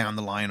further down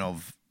the line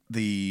of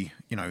they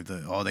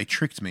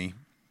tricked me.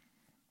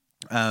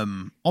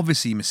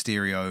 Obviously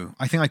Mysterio.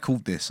 I think I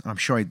called this. I'm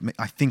sure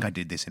I think I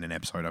did this in an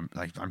episode.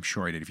 I'm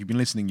sure I did. If you've been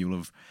listening, you'll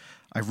have.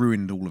 I've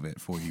ruined all of it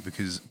for you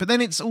but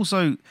then it's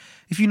also,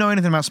 if you know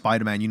anything about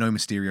Spider-Man, you know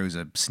Mysterio's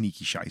a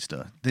sneaky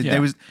shyster.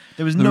 There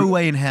was no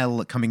way in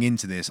hell coming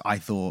into this. I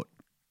thought,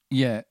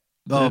 Yeah.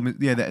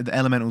 the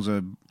Elementals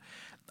are.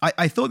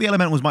 I thought the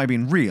Elementals might have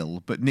been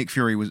real, but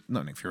Mysterio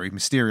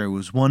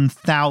was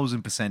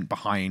 1000%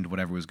 behind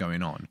whatever was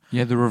going on.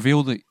 Yeah, the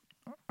reveal that.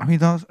 I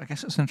mean, I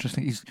guess it's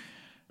interesting.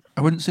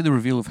 I wouldn't say the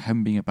reveal of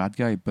him being a bad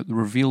guy, but the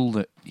reveal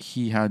that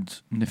he had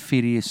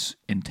nefarious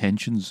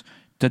intentions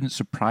didn't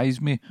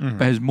surprise me. Mm-hmm.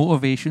 But his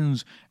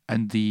motivations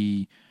and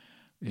the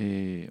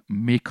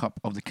makeup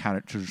of the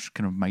character's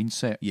kind of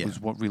mindset was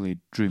what really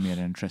drew me and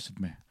interested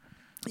me.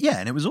 Yeah,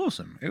 and it was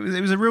awesome. It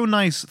was a real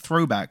nice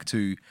throwback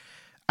to,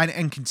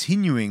 and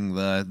continuing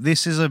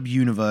this is a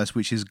universe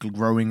which is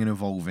growing and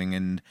evolving,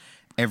 and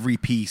every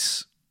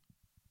piece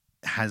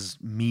has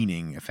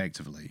meaning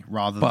effectively,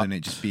 rather than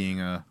it just being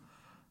a,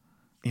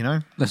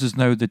 This is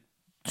now the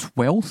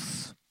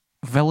 12th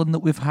villain that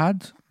we've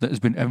had that has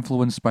been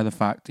influenced by the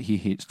fact that he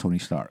hates Tony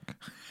Stark?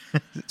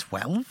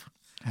 12?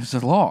 There's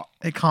a lot.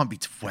 It can't be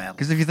 12.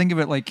 Because if you think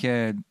about like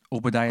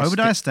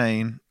Obadiah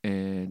Stane,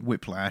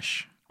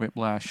 Whiplash,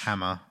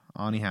 Hammer,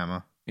 Arnie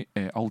Hammer,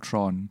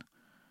 Ultron,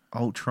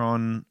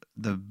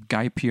 the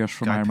Guy Pearce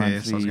from Guy Iron Man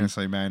Pearce, 3, I was going to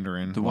say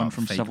Mandarin. the one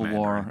from fake Civil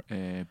Mandarin.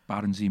 War,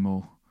 Baron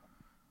Zemo.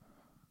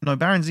 No,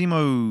 Baron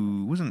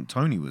Zemo wasn't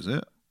Tony, was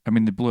it? I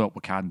mean, they blew up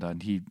Wakanda,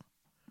 and he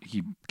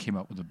came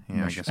up with a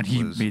Yeah, I mission, guess and it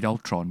he was. made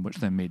Ultron, which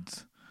then made.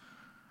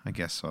 I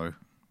guess so.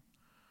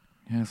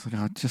 Yeah, it's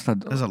like just a.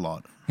 There's a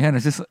lot. Yeah, and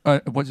it's just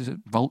what is it?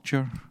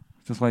 Vulture.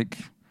 Just like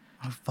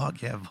Oh,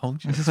 fuck yeah,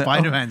 Vulture. It's just like,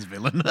 Spider-Man's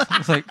villain.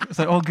 it's like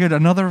oh good,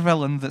 another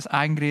villain that's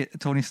angry at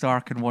Tony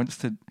Stark and wants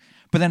to.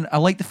 But then I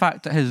like the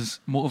fact that his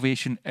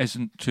motivation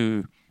isn't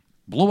to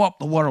blow up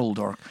the world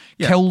or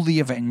kill the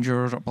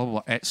Avengers or blah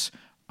blah blah. It's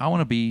I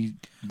want to be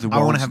the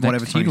world's I want to have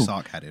whatever next Tony hero.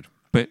 Stark had.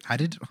 But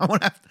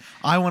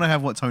I want to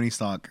have what Tony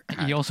Stark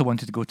had. he also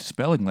wanted to go to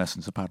spelling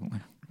lessons, apparently.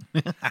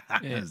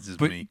 That's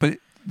just me. But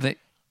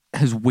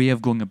his way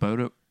of going about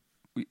it,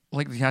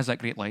 like he has that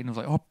great line of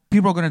like, oh,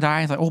 people are going to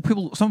die. It's like,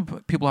 oh, some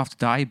people have to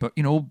die, but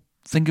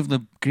think of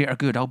the greater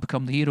good. I'll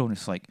become the hero, and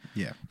it's like,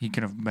 he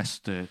kind of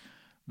missed the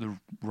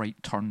right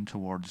turn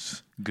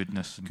towards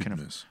goodness and kind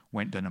of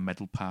went down a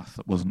middle path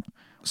that wasn't.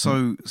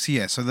 So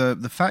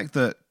the fact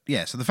that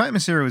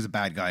Mysterio is a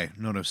bad guy,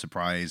 not a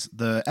surprise.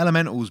 The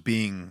Elementals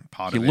being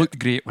part He of it. looked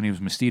great when he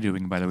was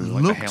Mysterioing, by the way,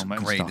 like Looked the helmet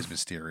great and as stuff.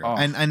 Mysterio, Oh.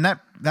 and that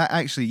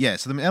actually,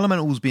 so the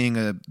Elementals being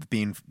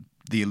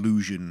the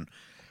illusion.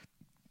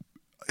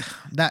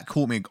 That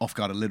caught me off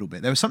guard a little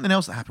bit. There was something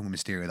else that happened with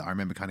Mysterio that I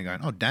remember kind of going,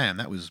 oh damn,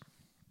 that was.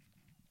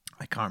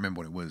 I can't remember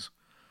what it was.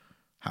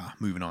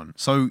 Moving on.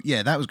 So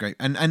yeah, that was great,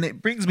 and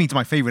it brings me to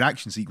my favorite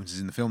action sequences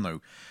in the film,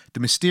 though. The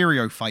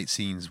Mysterio fight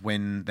scenes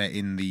when they're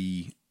in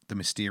the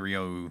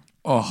Mysterio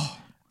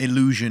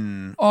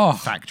illusion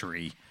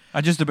factory.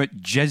 I just about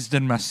jizzed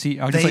in my seat.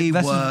 I was They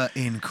just like, were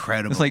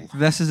incredible. It's like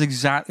this is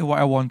exactly what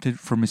I wanted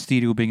for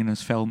Mysterio being in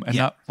this film, and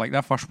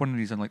that first one,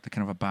 he's in like the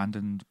kind of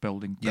abandoned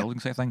building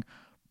sort of thing.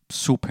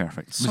 So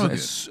perfect. So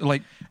it's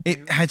like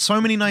it had so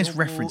many nice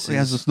references. He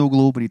has a snow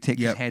globe, and he takes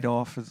his head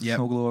off as a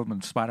snow globe,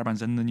 and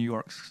Spider-Man's in the New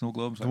York snow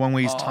globe. The one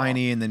where he's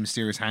tiny, and then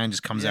Mysterio's hand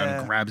just comes out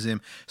and grabs him.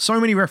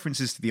 So many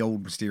references to the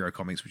old Mysterio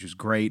comics, which was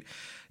great.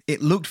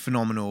 It looked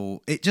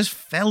phenomenal. It just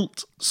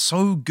felt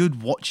so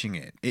good watching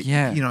it.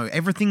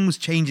 Everything was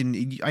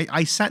changing.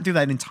 I sat through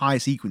that entire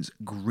sequence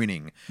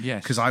grinning.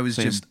 Yes, because I was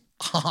just,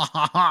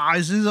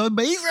 this is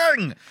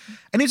amazing.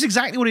 And it's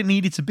exactly what it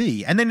needed to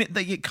be. And then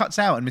it cuts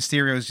out, and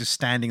Mysterio's just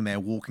standing there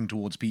walking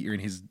towards Peter in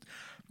his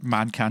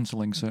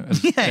man-cancelling suit.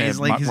 it's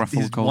like his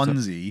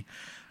onesie.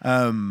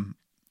 And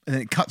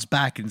then it cuts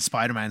back, and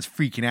Spider-Man's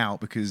freaking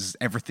out because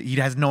he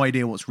has no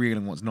idea what's real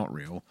and what's not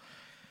real.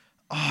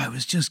 Oh, it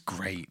was just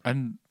great.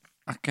 And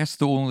I guess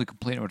the only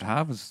complaint I would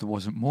have is there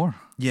wasn't more.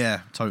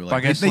 Yeah, totally. But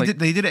I guess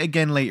they did it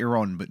again later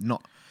on, but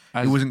not.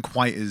 It wasn't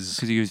quite as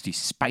because he used his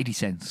Spidey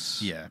sense.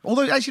 Yeah.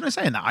 Although, actually,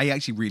 saying that, I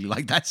actually really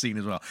liked that scene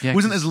as well. Yeah, it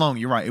wasn't as long.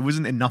 You're right. It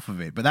wasn't enough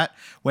of it, but that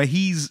where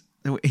he's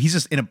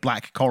just in a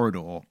black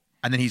corridor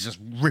and then he's just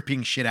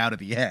ripping shit out of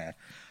the air.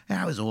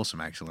 That was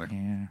awesome, actually.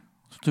 Yeah,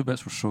 those two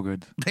bits were so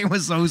good. They were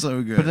so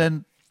good. But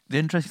then the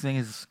interesting thing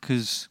is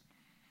because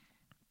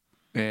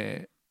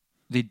they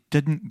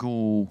didn't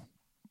go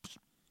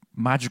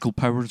magical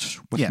powers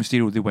with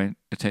Mysterio, they went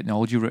the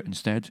technology route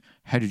instead.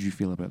 How did you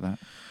feel about that?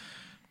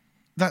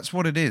 That's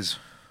what it is.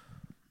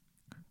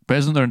 But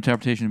isn't there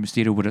interpretation of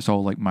Mysterio where it's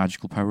all like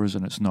magical powers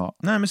and it's not?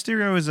 No,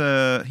 Mysterio was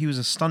a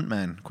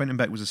stuntman. Quentin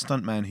Beck was a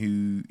stuntman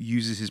who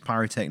uses his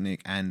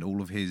pyrotechnic and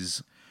all of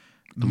his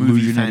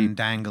movie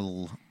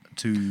fandangle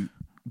to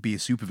be a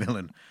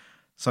supervillain.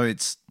 So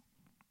it's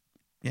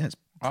pretty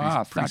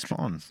spot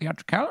on.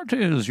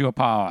 Theatricality is your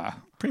power.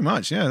 Pretty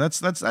much, yeah.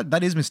 That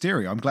is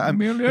Mysterio. I'm glad.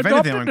 Merely If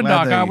adopted anything, I'm the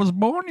glad dog. I was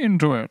born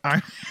into it.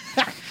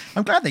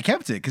 I'm glad they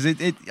kept it because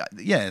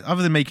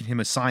other than making him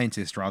a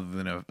scientist rather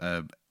than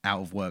a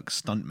out of work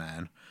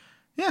stuntman,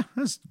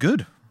 that's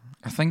good.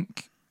 I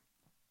think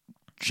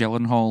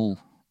Gyllenhaal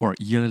or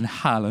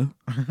Gyllenhaal,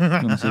 I'm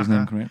going to say his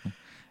name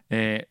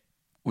correctly,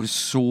 was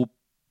so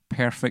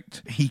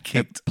perfect. He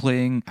kicked at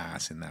playing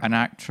ass in that an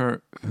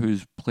actor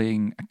who's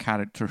playing a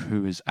character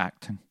who is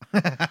acting.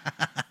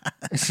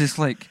 It's just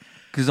like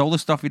because all the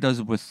stuff he does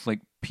with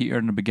like Peter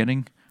in the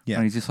beginning. Yeah.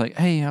 And he's just like,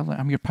 hey,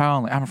 I'm your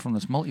pal. I'm from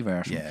this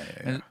multiverse. Yeah.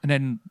 And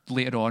then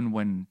later on,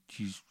 when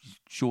she's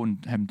shown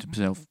him to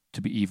himself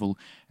to be evil,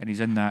 and he's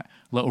in that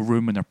little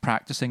room and they're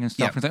practicing and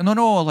stuff. And he's like,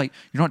 no, like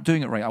you're not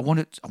doing it right. I want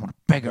it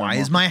bigger. Why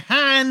is my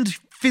hand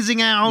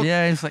fizzing out?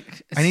 Yeah, it's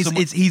like,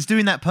 he's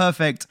doing that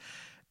perfect.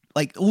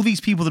 Like all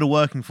these people that are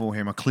working for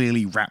him are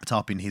clearly wrapped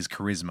up in his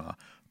charisma.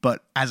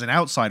 But as an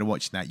outsider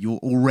watching that, you're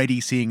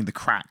already seeing the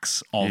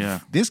cracks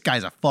of this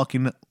guy's a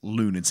fucking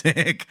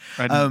lunatic.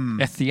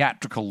 A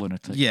theatrical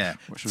lunatic. Yeah.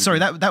 Sorry,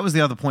 that was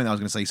the other point I was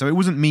going to say. So it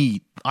wasn't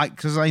me,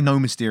 because I know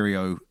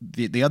Mysterio.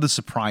 The other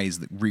surprise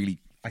that really,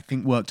 I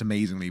think, worked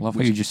amazely. Love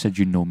how you just said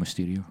you know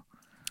Mysterio.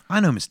 I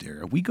know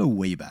Mysterio. We go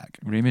way back.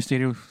 Rey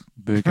Mysterio,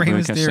 Rey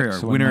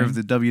Mysterio, winner of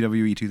the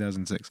WWE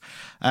 2006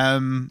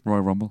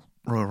 Royal Rumble.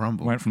 Royal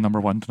Rumble. Went from number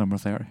 1 to number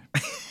 30.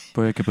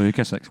 Booyaka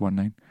Booyaka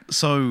 619.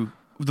 So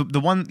the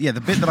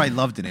bit that I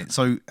loved in it.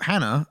 So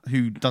Hannah,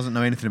 who doesn't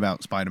know anything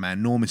about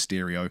Spider-Man nor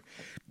Mysterio,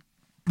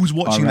 was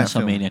watching that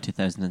film. WrestleMania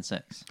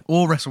 2006.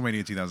 Or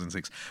WrestleMania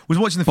 2006. Was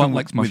watching the film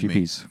likes with mushy me.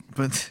 peas.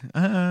 But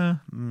I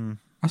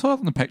saw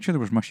in the picture there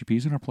was mushy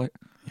peas in her plate.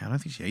 yeah, I don't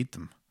think she ate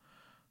them.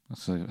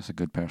 That's a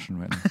good person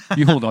right there.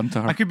 You hold on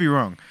to her. I could be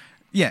wrong.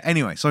 Yeah,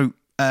 anyway, so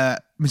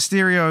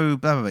Mysterio,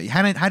 blah, blah, blah.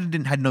 Hannah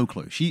had no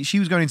clue. She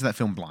was going into that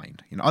film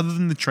blind, other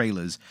than the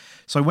trailers.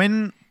 So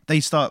when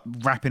they start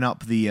wrapping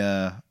up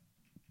the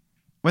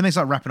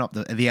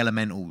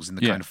elementals in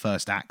the kind of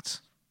first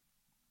act.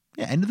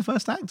 Yeah, end of the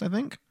first act, I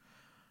think.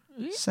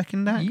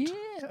 Second act?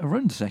 Yeah,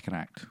 around the second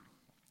act.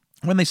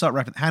 When they start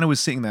wrapping, Hannah was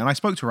sitting there, and I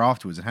spoke to her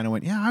afterwards, and Hannah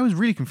went, yeah, I was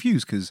really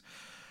confused, because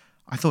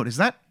I thought,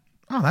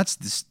 that's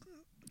this...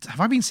 Have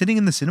I been sitting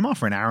in the cinema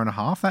for an hour and a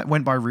half? That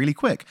went by really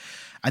quick.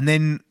 And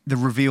then the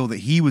reveal that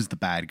he was the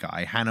bad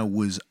guy, Hannah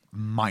was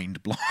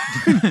mind blown.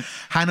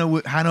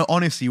 Hannah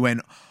honestly went,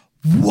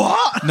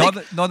 what?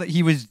 Not that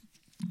he was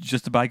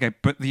just a bad guy,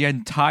 but the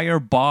entire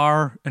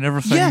bar and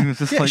everything was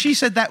just like... She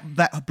said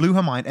that blew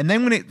her mind. And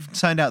then when it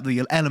turned out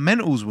the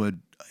elementals were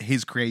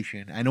his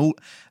creation and all...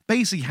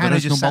 Basically, Hannah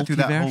just sat through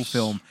that whole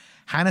film.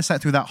 Hannah sat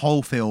through that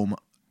whole film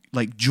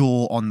like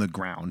jaw on the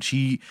ground.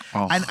 I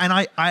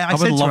would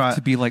said love to her,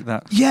 to be like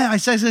that. Yeah, I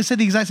said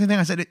the exact same thing.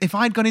 I said if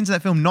I'd gone into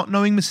that film not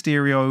knowing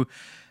Mysterio,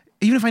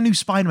 even if I knew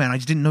Spider-Man, I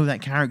just didn't know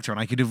that character, and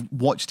I could have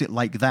watched it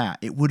like that.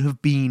 It would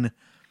have been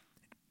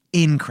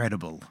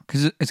incredible.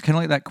 Because it's kind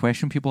of like that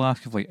question people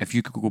ask of like, if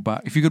you could go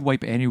back, if you could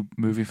wipe any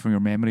movie from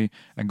your memory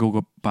and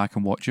go back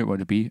and watch it, what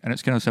would it be? And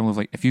it's kind of similar,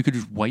 like if you could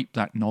just wipe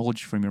that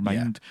knowledge from your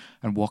mind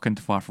and walk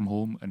into Far From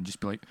Home and just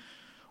be like,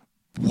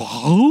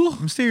 whoa,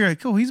 Mysterio,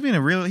 cool. He's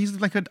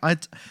like a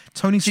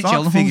Tony Stark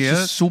Gyllenhaal's figure.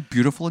 just so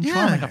beautiful and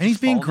charming. And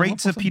he's being great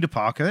to Peter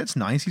Parker. That's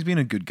nice. He's being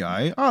a good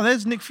guy. Oh,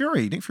 there's Nick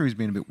Fury. Nick Fury's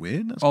being a bit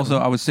weird. That's also,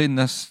 cool. I was saying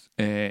this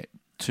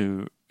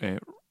to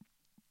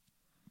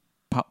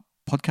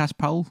podcast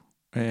pal.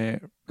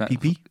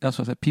 PP? That's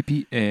what I said.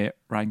 PP,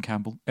 Ryan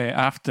Campbell.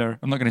 After,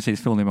 I'm not going to say his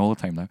full name all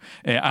the time now.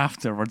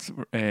 Afterwards,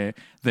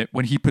 that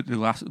when he put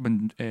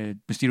when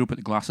Mysterio put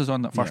the glasses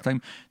on that first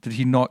time, did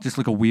he not just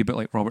look a wee bit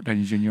like Robert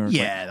Downey Jr.?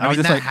 Yeah, I was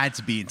just that had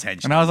to be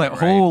intentional. And I was like,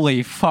 right?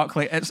 holy fuck!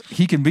 Like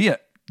he can be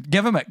it.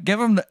 Give him it.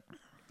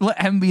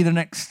 Let him be the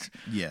next.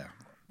 Yeah,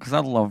 because I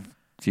love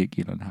Jake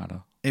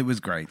Gyllenhaal. It was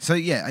great. So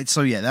yeah,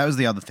 that was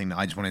the other thing that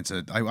I just wanted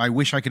to. I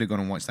wish I could have gone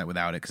and watched that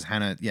without it, because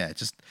Hannah,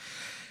 just.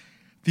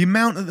 The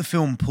amount that the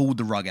film pulled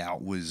the rug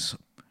out was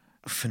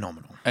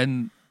phenomenal.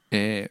 And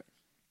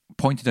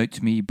pointed out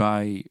to me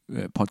by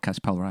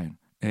podcast pal Ryan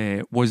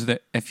was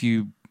that if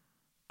you,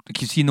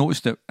 because he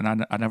noticed it,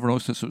 and I never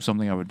noticed it, so it's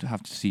something I would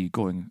have to see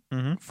going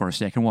for a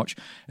second watch,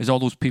 is all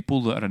those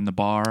people that are in the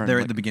bar. They're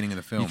at the beginning of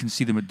the film. You can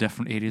see them at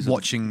different areas.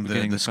 Watching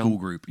the school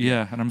group.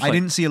 Yeah, and I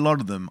didn't see a lot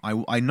of them.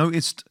 I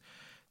noticed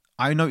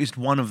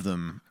one of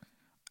them,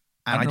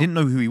 and I didn't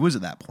know who he was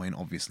at that point,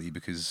 obviously,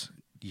 because...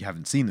 You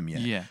haven't seen them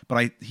yet. Yeah.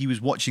 But he was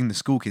watching the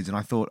school kids, and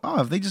I thought,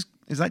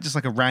 is that just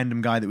like a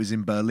random guy that was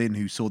in Berlin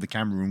who saw the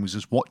camera and was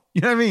just what? You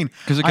know what I mean?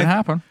 Because it can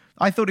happen.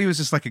 I thought he was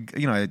just like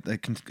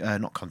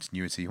not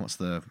continuity.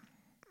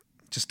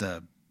 Just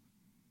a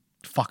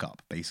fuck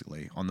up,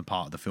 basically, on the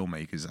part of the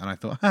filmmakers. And I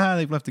thought,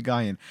 they've left a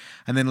guy in.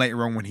 And then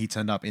later on when he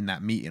turned up in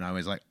that meeting, I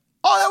was like,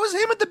 oh, that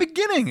was him at the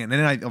beginning. And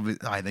then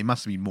they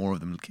must have been more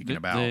of them kicking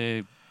about.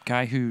 The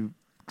guy who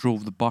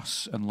drove the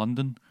bus in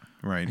London.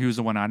 Right. He was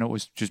the one I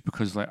noticed just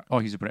because, like,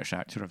 he's a British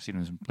actor. I've seen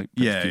him in like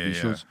British TV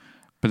shows. Yeah.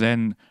 But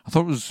then I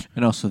thought it was...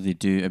 And also they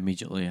do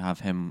immediately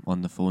have him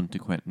on the phone to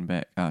Quentin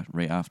Beck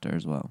right after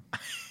as well.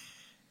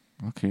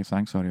 Okay,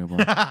 thanks, Audio Boy.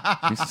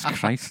 Jesus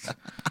Christ.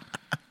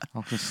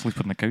 I'll just sleep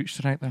on the couch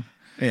tonight then.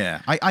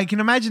 Yeah. I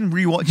can imagine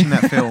rewatching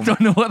that film. I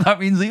don't know what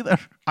that means either.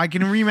 I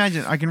can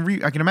imagine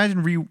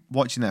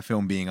rewatching that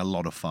film being a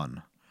lot of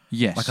fun.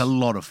 Yes. Like a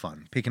lot of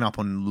fun. Picking up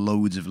on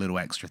loads of little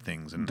extra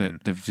things. And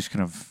they've just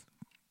kind of...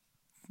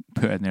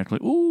 put it in there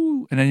like,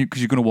 ooh, and then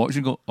because you're going to watch it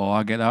and go, oh,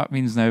 I get that. It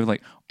means now,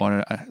 like,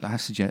 or I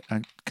suggest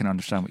I can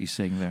understand what he's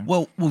saying there.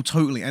 Well,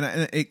 totally,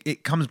 and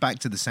it comes back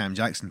to the Sam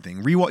Jackson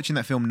thing. Rewatching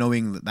that film,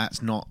 knowing that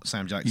that's not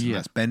Sam Jackson,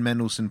 that's Ben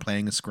Mendelsohn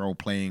playing a Skrull,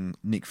 playing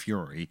Nick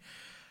Fury.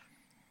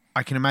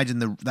 I can imagine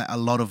that a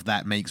lot of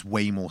that makes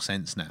way more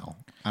sense now,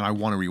 and I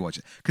want to rewatch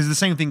it because the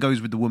same thing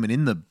goes with the woman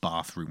in the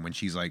bathroom when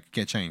she's like,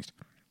 "Get changed."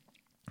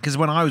 Because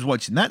when I was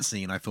watching that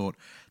scene, I thought,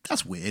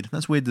 that's weird.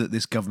 That's weird that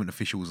this government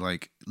official was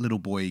like, little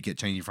boy, get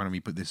changed in front of me,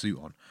 put this suit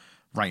on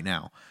right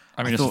now.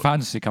 I mean, it's a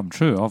fantasy come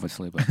true,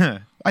 obviously. But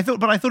I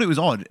thought it was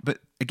odd. But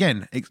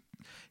again,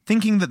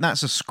 thinking that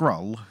that's a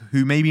Skrull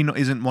who maybe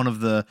isn't one of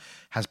the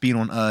has been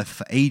on Earth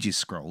for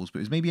ages Skrulls,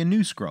 but is maybe a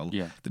new Skrull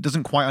that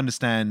doesn't quite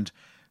understand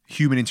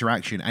human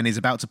interaction and is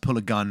about to pull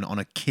a gun on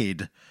a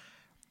kid,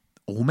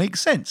 all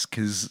makes sense.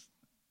 Because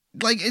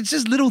like it's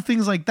just little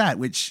things like that,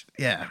 which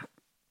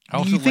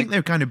you think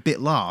they're kind of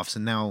bit laughs,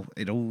 and now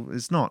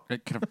it's not.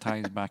 It kind of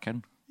ties back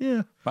in.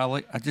 Yeah.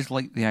 But I just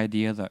like the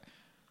idea that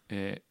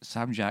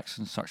Sam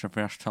Jackson's such a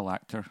versatile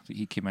actor that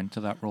he came into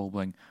that role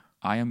being,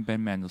 I am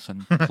Ben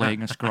Mendelsohn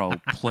playing a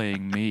Skrull,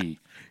 playing me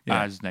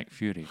as Nick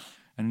Fury.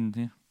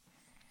 And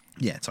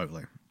Yeah,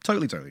 totally.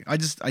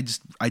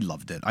 I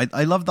loved it.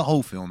 I loved the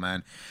whole film,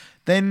 man.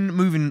 Then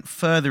moving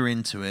further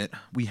into it,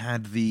 we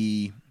had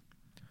the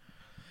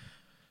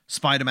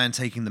Spider-Man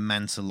taking the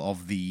mantle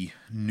of the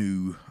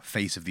new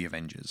face of the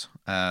Avengers.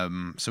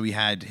 So we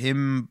had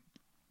him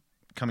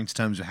coming to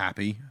terms with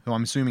Happy, who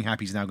I'm assuming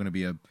Happy's now going to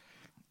be a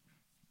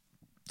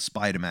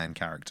Spider-Man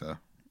character.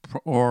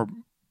 or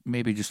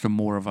maybe just a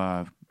more of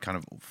a, Kind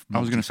of I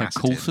was going to say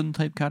multifaceted. Coulson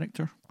type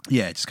character.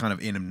 Yeah, just kind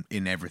of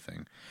in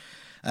everything.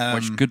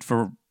 Which is good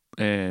for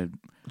Jon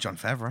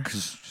Favreau.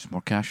 because just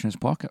more cash in his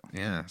pocket.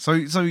 Yeah. So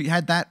you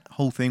had that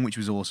whole thing, which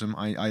was awesome.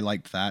 I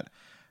liked that.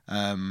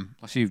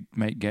 Plus, you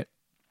might get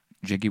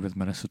jiggy with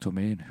Marissa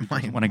Tomei.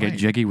 Might. When I get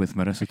jiggy with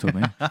Marissa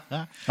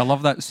Tomei, I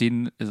love that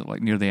scene. Is it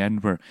like near the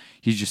end where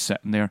he's just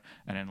sitting there,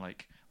 and then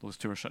like those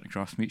two are sitting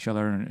across from each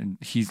other, and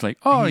he's like,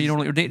 "Oh, you know,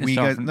 like you're dating and we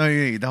stuff." go, no,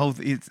 yeah, the whole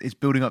it's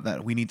building up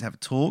that we need to have a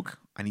talk.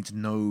 I need to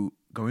know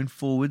going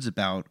forwards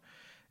about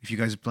if you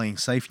guys are playing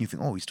safe, and you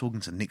think, oh, he's talking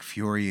to Nick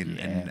Fury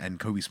and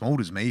Kobe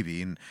Smulders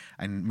maybe, and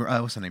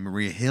what's her name,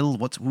 Maria Hill.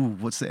 What's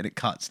that? And it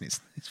cuts, and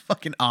it's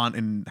fucking Aunt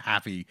and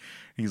Happy.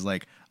 He's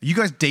like, are you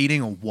guys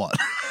dating or what?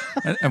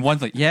 and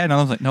one's like, "Yeah," and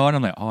another's like, "No," and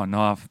I'm like, "Oh no,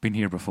 I've been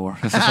here before.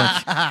 This is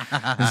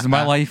like this is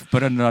my life,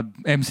 but in an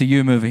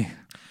MCU movie."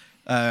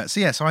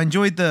 So I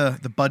enjoyed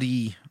the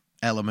buddy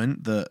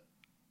element that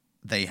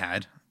they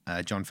had,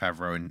 Jon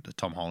Favreau and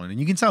Tom Holland, and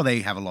you can tell they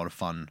have a lot of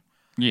fun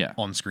Yeah,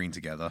 on screen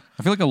together.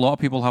 I feel like a lot of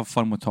people have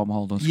fun with Tom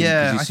Holland on screen.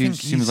 Yeah, 'cause I he think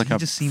seems like he a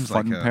just seems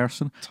fun like a-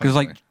 person. Because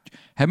like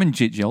him and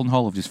Jake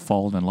Gyllenhaal have just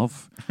fallen in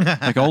love.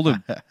 Like all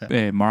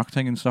the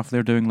marketing and stuff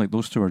they're doing, like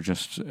those two are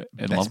just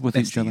in love with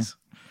each other. Besties.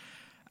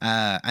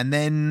 And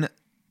then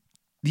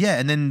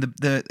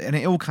and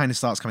it all kind of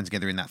starts coming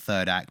together in that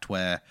third act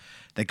where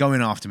they're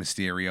going after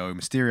Mysterio.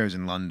 Mysterio's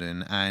in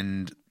London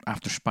and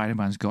After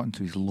Spider-Man's gotten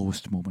to his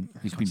lowest moment,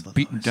 he's been to the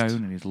beaten lowest.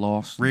 down and he's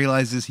lost.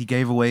 realizes he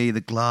gave away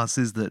the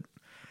glasses that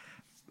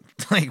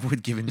like were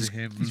given to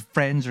him. His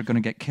friends are going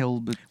to get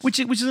killed. But Which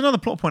is another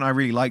plot point I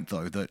really like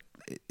though, that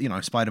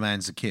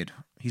Spider-Man's a kid.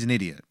 He's an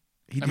idiot.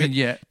 He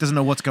doesn't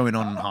know what's going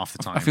on half the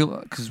time. I feel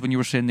because when you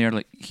were saying there,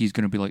 like he's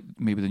going to be like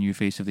maybe the new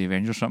face of the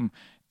Avengers or something,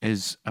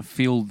 I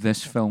feel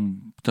this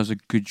film does a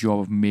good job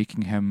of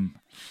making him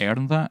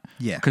earn that.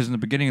 Yeah. Because in the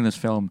beginning of this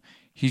film,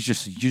 he's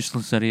just a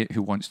useless idiot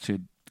who wants to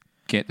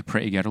get the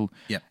pretty girl.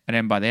 Yep. And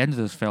then by the end of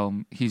this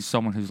film, he's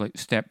someone who's like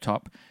stepped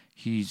up.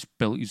 He's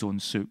built his own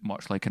suit,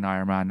 much like an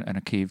Iron Man in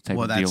a cave type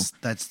well, of deal.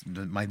 that's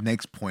my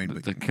next point.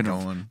 But The kind go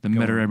of on, the go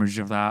mirror on. image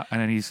of that,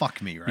 and then he's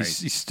Fuck me, right?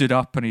 He's stood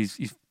up and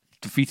he's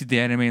defeated the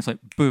enemy. It's like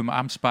boom,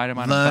 I'm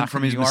Spider-Man. I'm Learned back from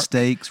in his New York.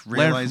 mistakes. Learn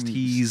Realized from his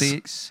he's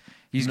mistakes.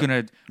 He's not-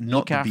 going to not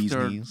look the bee's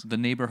after knees. the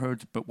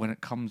neighborhood, but when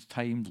it comes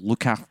time,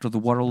 look after the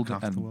world. Look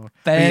after and the world.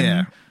 then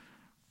Yeah.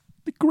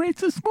 the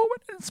greatest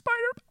moment in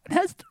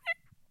Spider-Man history.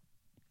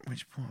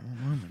 Which point?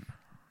 What moment?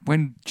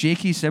 When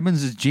J.K.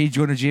 Simmons as J.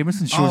 Jonah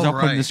Jameson shows Oh, up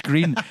on the right.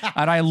 screen,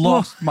 and I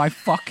lost my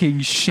fucking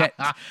shit.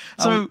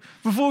 So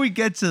before we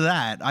get to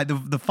that,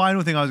 the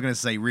final thing I was going to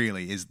say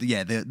really is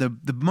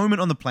the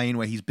moment on the plane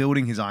where he's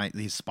building his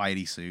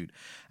Spidey suit,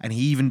 and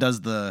he even does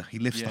he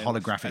lifts the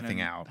holographic and thing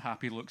then out.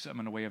 Happy looks at him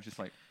in a way of just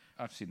like,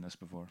 I've seen this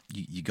before.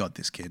 You got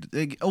this, kid.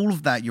 Like, all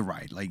of that, you're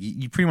right. Like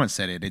you pretty much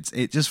said it.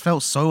 It just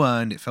felt so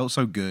earned. It felt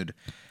so good.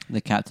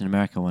 The Captain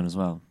America one as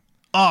well.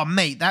 Oh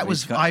mate, that Where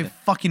was he's got I the-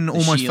 fucll The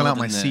almost fell shield out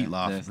my and seat the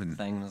laughing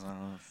thing as well.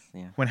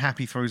 Yeah. when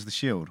Happy throws the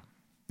shield.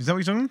 Is that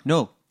what you're talking?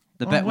 No,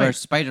 the Oh, bit where wait.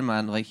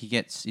 Spider-Man, like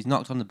he's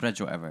knocked on the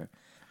bridge or whatever,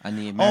 and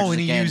he emerges Oh, and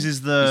he again.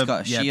 uses the- He's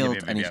got a yep, shield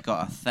yep, and yep. he's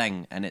got a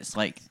thing, and it's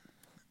like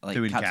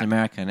Doing Captain Cap.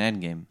 America in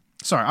Endgame.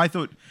 Sorry, I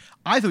thought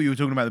you were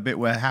talking about the bit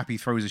where Happy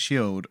throws a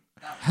shield.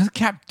 How does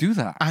Cap do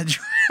that?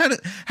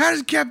 How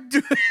does Cap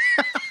do it?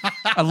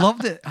 I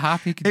loved it.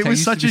 Happy It continues was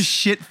to such be a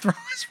shit throw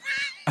as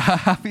well.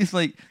 Happy's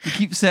like, they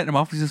keep setting him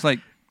off. He's just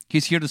like,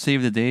 he's here to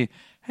save the day.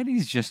 And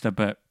he's just a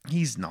bit,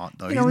 He's not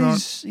though.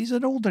 he's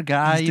an older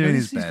guy. He's you know, doing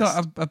his he's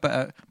got a bit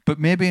of, but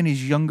maybe in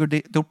his younger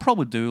day, they'll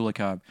probably do like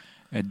a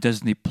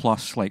Disney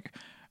Plus, like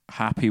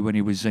Happy when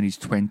he was in his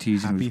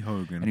 20s. Happy and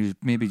Hogan. And he was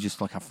maybe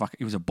just like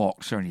he was a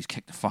boxer and he's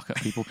kicked the fuck out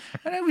of people.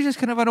 And it was just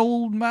kind of an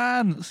old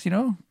man, that's, He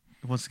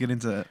wants to get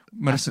into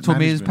Marissa asset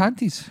Tomei's management.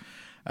 panties.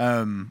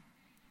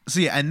 So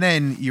yeah, and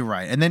then you're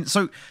right. And then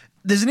so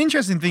there's an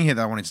interesting thing here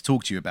that I wanted to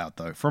talk to you about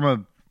though.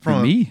 From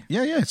me?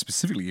 Yeah,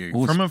 specifically you.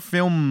 Oh, From a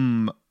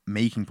film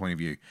making point of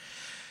view.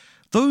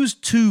 Those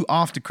two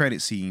after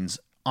credit scenes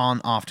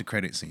aren't after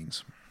credit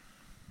scenes.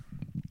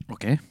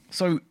 Okay.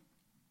 So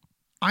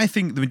I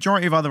think the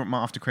majority of other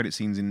after credit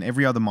scenes in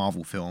every other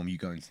Marvel film you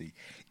go and see,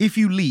 if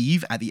you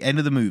leave at the end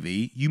of the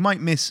movie, you might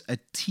miss a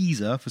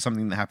teaser for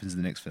something that happens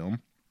in the next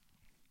film.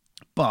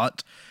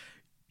 But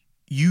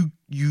you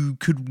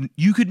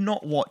could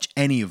not watch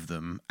any of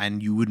them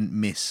and you wouldn't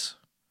miss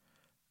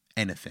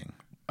anything.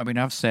 I mean,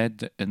 I've said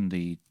that in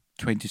the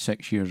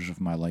 26 years of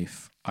my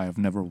life, I have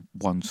never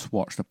once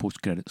watched a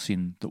post-credit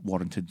scene that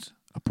warranted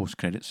a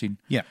post-credit scene.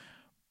 Yeah.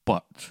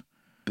 But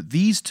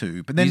these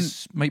two, but then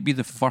these might be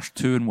the first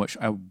two in which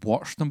I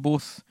watched them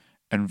both,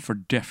 and for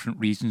different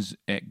reasons,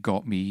 it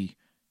got me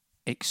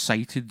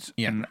excited,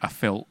 and I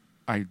felt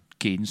I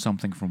gained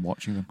something from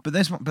watching them. But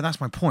that's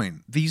my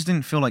point. These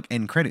didn't feel like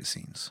end credit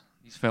scenes.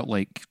 These felt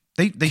like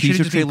they should have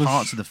just been trailers.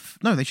 parts of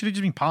they should have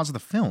just been parts of the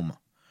film.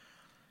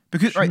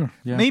 Because Sure, right,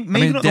 yeah.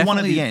 maybe not the one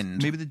at the definitely-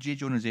 end. Maybe the J.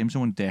 Jonah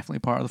Jameson one definitely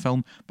part of the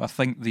film, but I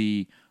think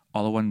the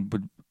other one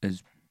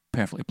is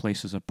perfectly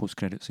placed as a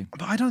post-credit scene.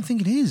 But I don't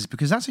think it is,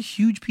 because that's a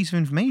huge piece of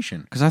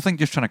information. Because I think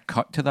just trying to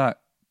cut to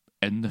that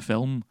in the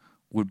film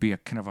would be a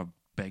kind of a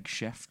big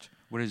shift.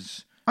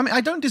 Whereas, I mean,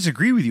 I don't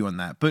disagree with you on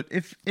that, but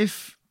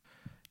if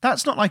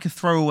that's not like a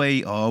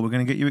throwaway, we're going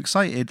to get you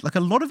excited. Like,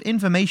 a lot of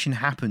information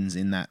happens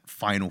in that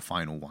final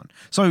one.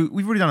 So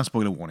we've already done a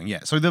spoiler warning, yeah.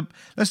 So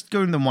let's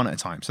go in them one at a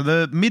time. So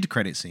the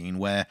mid-credit scene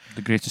where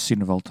the greatest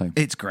scene of all time.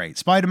 it's great.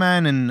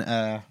 Spider-Man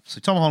and so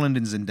Tom Holland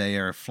and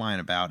Zendaya are flying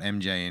about,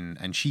 MJ,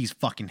 and she's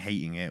fucking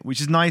hating it, which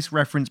is nice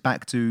reference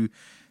back to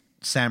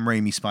Sam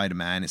Raimi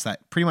Spider-Man. It's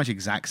that pretty much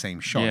exact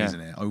same shot, Yeah.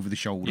 isn't it? Over the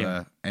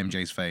shoulder,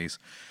 MJ's face.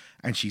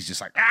 And she's just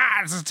like,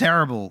 this is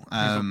terrible.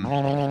 And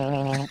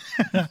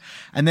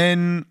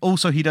then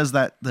also he does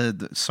that, the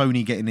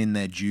Sony getting in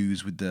their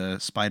dues with the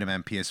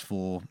Spider-Man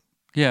PS4.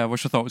 Yeah,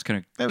 which I thought was kind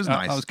of... That was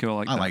nice. That was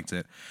cool. I liked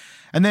it.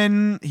 And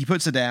then he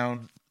puts her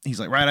down. He's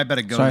like, right, I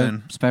better go Sorry,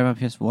 then. Spider-Man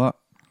PS what?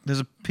 There's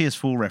a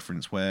PS4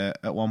 reference where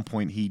at one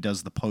point he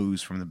does the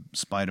pose from the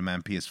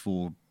Spider-Man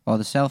PS4. Oh,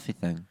 the selfie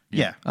thing.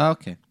 Yeah. Oh,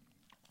 okay.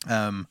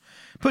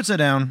 Puts her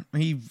down.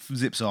 He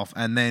zips off.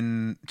 And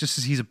then just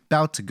as he's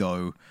about to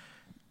go,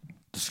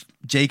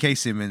 J.K.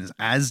 Simmons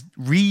as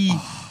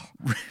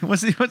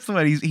what's the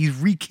word? He's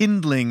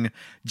rekindling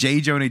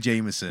J. Jonah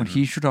Jameson. When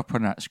he showed up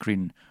on that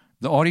screen,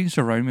 the audience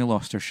around me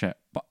lost their shit.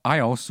 But I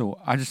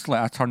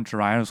turned to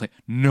Ryan. I was like,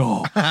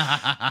 no,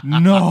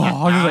 no.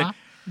 I was like,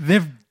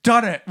 they've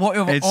done it. What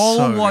we've It's all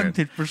so good.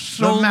 wanted for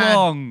so the mad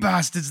long.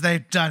 bastards,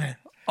 they've done it.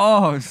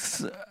 Oh,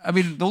 I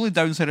mean, the only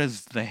downside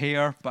is the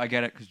hair, but I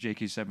get it because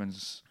J.K.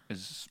 Simmons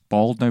is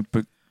bald now.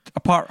 But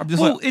apart, I'm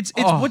just Well, like, it's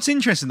what's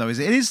interesting though is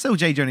it is still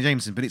J. Jonah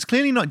Jameson, but it's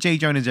clearly not J.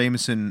 Jonah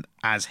Jameson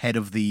as head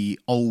of the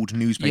old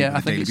newspaper. yeah, the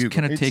I think Daily it's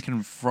Bugle. kind of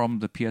taken from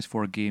the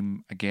PS4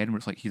 game again, where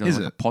it's like he does Is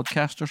like it? a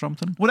podcast or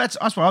something. Well, that's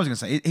what I was going to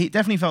say. It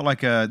definitely felt like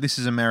This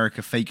Is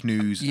America fake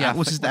news. Yeah,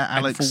 what's like that?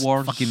 Alex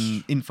Infowars.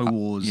 fucking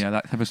Infowars. Yeah,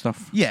 that type of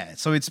stuff. Yeah,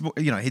 so it's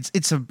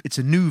it's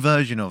a new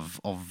version of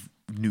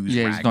news.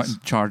 Yeah, rags. he's not in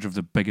charge of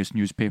the biggest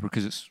newspaper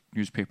because it's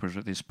newspapers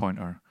at this point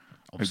are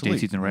Obsolete,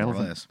 outdated and more or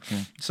relevant. less. Yeah.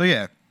 So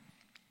yeah,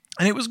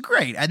 and it was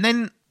great. And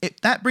then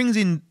that brings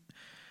in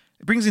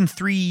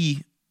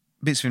three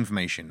bits of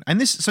information. And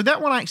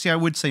that one actually, I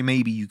would say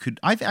maybe you could.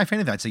 If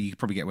anything, I'd say you could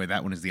probably get away with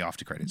that one as the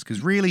after credits,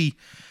 because really,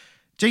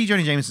 J.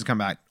 Jonah Jameson's come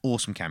back,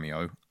 awesome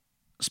cameo.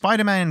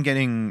 Spider-Man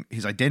getting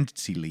his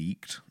identity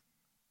leaked.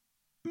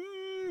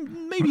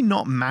 Maybe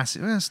not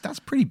massive. That's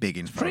pretty big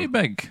info. Pretty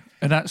big.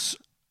 And that's,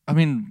 I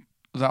mean,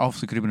 that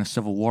obviously could have been a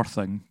Civil War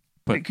thing,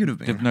 but It could have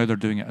been. now they're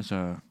doing it as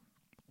a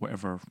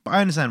whatever. But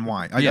I understand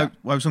why. Yeah.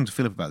 I was talking to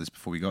Philip about this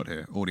before we got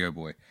here, Audio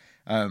Boy.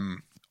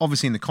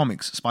 Obviously, in the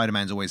comics,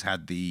 Spider-Man's always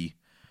had the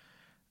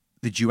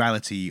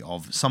duality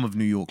of some of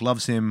New York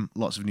loves him,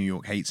 lots of New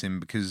York hates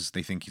him because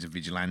they think he's a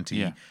vigilante.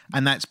 Yeah.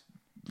 And that's,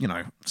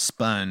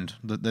 spurned.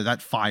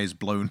 That fire's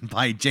blown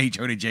by J.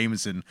 Jonah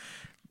Jameson.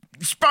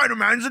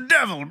 Spider-Man's a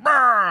devil!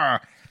 Brr!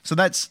 So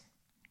that's...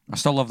 I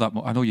still love that.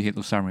 I know you hate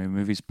those Sam Raimi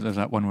movies, but there's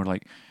that one where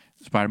like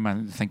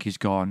Spider-Man, they think he's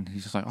gone.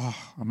 He's just like, oh,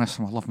 I miss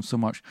him. I love him so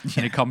much. And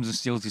he comes and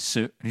steals his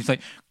suit, and he's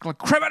like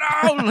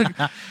criminal. Like,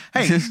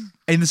 Hey,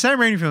 in the Sam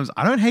Raimi films,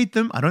 I don't hate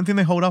them. I don't think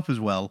they hold up as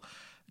well.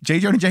 J.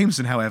 Jonah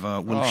Jameson,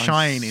 however, will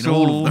shine in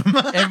all of them.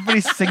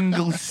 Every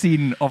single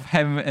scene of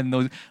him in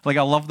those, like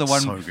I love the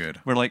one So good.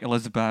 where like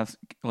Elizabeth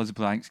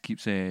Banks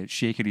keeps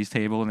shaking his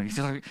table, and he's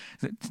just like,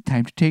 "It's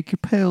time to take your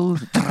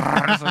pills."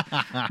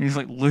 He's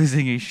like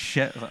losing his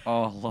shit. Like,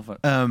 oh, I love it.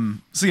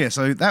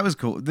 So that was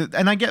cool,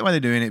 and I get why they're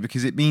doing it,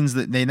 because it means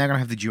that they're now going to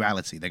have the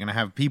duality. They're going to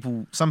have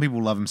people. Some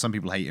people love him, some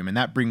people hate him, and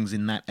that brings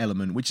in that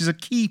element, which is a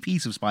key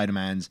piece of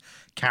Spider-Man's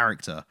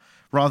character,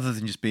 rather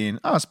than just being,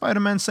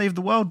 Spider-Man saved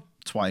the world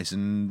twice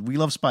and we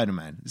love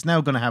Spider-Man. It's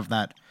now going to have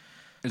that.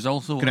 It's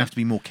also Going to have to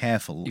be more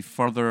careful. a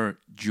further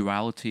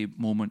duality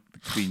moment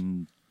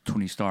between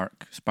Tony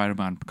Stark,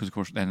 Spider-Man, because of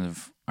course at the end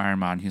of Iron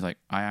Man, he's like,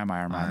 I am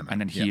Iron Man,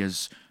 and then he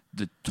is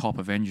the top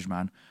Avengers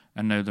man,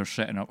 and now they're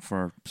setting up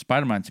for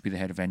Spider-Man to be the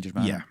head Avengers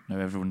man. Yeah. Now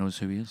everyone knows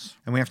who he is.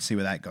 And we have to see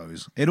where that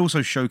goes. It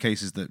also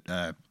showcases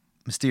that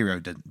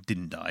Mysterio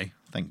didn't die,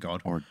 thank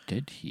God. Or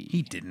did he?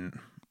 He didn't.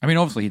 I mean,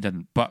 obviously he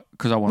didn't, but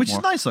because I want Which more.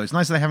 is nice, though. It's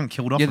nice that they haven't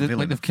killed off Yeah, a villain.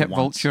 like they've kept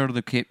for once. Vulture,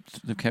 they've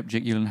kept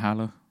Jake Gyllenhaal. I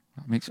want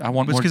But it's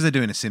more. because they're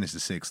doing a Sinister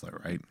Six, though,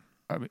 right?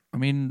 I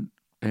mean,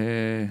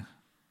 I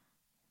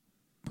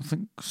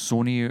think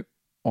Sony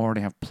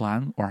already have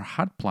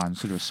had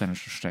plans to do a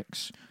Sinister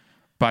Six,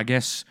 but I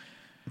guess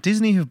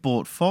Disney have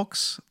bought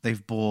Fox.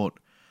 They've bought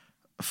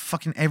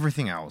fucking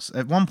everything else.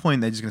 At one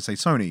point, they're just going to say,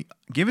 Sony,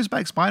 give us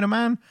back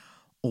Spider-Man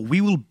or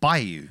we will buy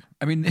you.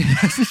 I mean,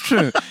 this is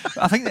true.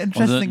 I think the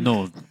interesting...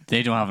 No,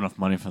 they don't have enough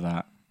money for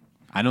that.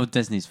 I know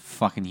Disney's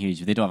fucking huge,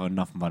 but they don't have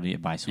enough money to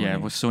buy Sony. Yeah,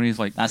 with Sony's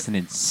like... That's an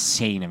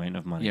insane amount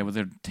of money. Yeah, with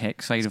their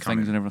tech side of coming.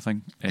 things and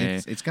everything.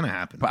 It's going to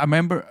happen. But I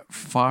remember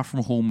Far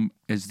From Home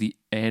is the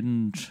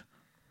end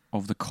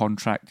of the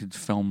contracted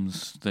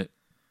films that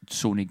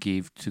Sony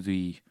gave to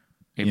the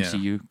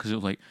MCU, because it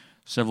was like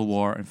Civil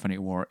War, Infinity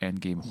War,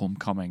 Endgame,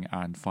 Homecoming,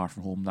 and Far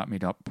From Home. That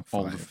made up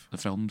all the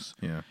films.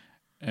 Yeah.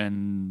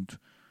 And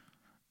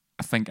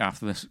I think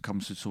after this it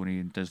comes to Sony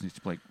and Disney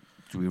to be like,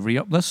 do we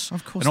re-up this?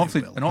 Of course and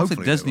they will. And obviously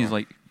Hopefully they Disney's will.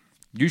 like,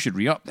 you should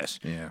re-up this.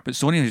 Yeah. But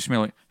Sony just be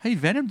like, hey,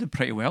 Venom did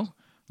pretty well.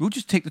 We'll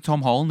just take the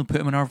Tom Holland and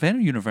put him in our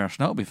Venom universe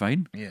and that'll be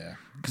fine. Yeah.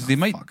 Because they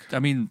might... Fuck. I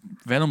mean,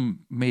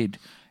 Venom made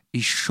a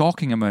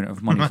shocking amount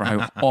of money for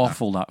how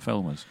awful that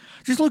film is.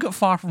 Just look at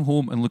Far From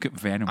Home and look at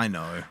Venom. I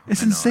know.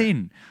 It's I know.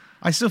 insane.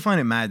 I still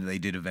find it mad that they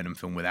did a Venom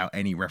film without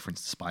any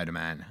reference to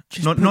Spider-Man.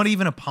 Just Not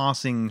even a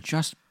passing...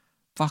 Just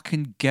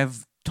fucking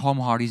give Tom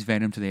Hardy's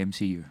Venom to the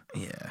MCU.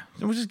 Yeah.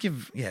 We'll just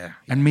give... Yeah.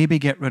 And maybe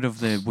get rid of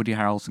the Woody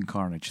Harrelson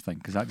Carnage thing,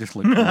 because that just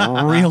looked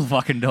real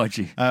fucking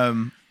dodgy.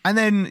 And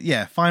then,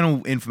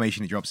 final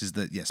information it drops is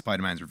that,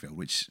 Spider-Man's revealed,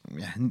 which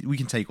we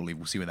can take or leave.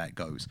 We'll see where that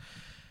goes.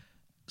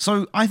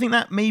 So I think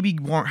that maybe...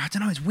 I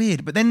don't know, it's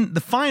weird. But then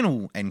the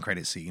final end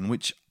credit scene,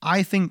 which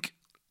I think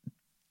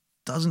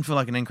doesn't feel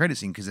like an end credit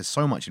scene because there's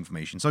so much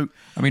information. So...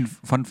 I mean,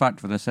 fun fact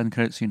for this end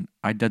credit scene,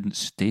 I didn't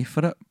stay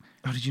for it.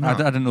 Oh, did you I not?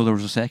 didn't know there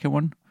was a second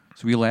one.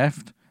 So we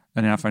left,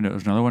 and then I found out there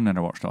was another one, and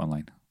I watched it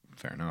online.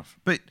 Fair enough.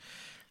 But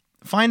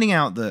finding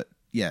out that,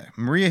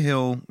 Maria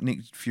Hill,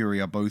 Nick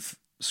Fury are both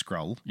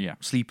Skrull. Yeah.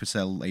 Sleeper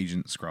Cell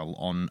agent Skrull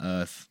on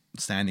Earth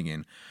standing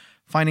in.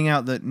 Finding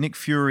out that Nick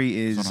Fury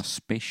is It's on a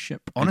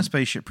spaceship. on a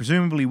spaceship,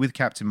 presumably with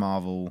Captain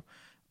Marvel,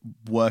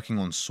 working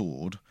on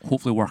Sword.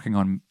 Hopefully working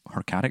on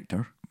her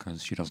character,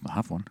 because she doesn't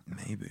have one.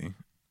 Maybe.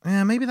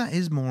 Yeah, maybe that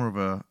is more of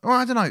a... Well,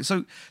 I don't know.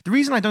 So the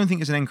reason I don't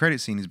think it's an end credit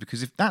scene is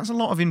because if that's a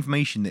lot of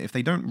information that if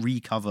they don't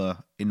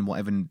recover in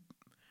whatever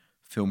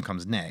film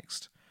comes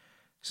next,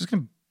 it's just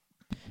going to...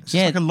 It's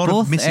just like a lot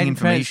of missing end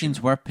credit information.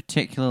 scenes were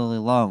particularly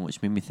long, which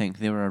made me think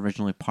they were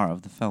originally part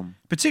of the film.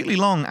 Particularly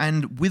long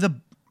and with a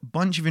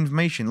bunch of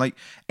information. Like,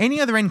 any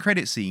other end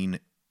credit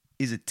scene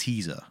is a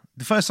teaser.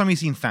 The first time you've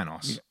seen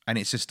Thanos, and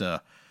it's just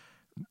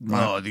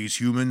these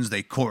humans,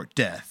 they court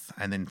death.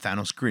 And then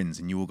Thanos grins,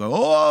 and you will go,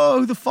 oh,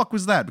 who the fuck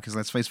was that? Because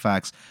let's face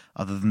facts,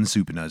 other than the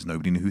super nerds,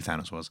 nobody knew who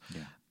Thanos was.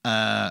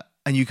 Yeah.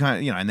 And you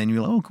kind of, and then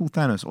you're like, oh, cool,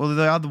 Thanos. Or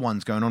the other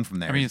ones going on from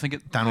there. I mean, you think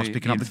it Thanos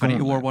picking up the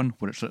Infinity War gauntlet. one,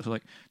 where it's sort of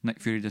like Nick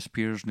Fury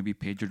disappears and the wee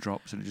pager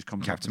drops and it just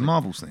comes Captain up.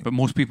 Marvel's thing. But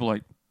most people are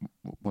like,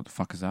 what the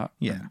fuck is that?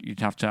 Yeah. And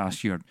you'd have to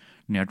ask your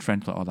nerd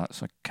friend, like, oh,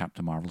 that's a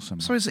Captain Marvel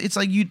symbol. So it's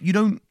like you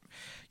don't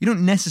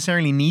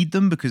necessarily need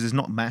them because there's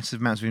not massive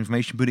amounts of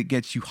information, but it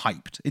gets you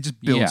hyped. It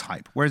just builds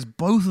hype. Whereas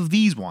both of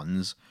these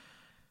ones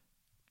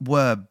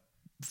were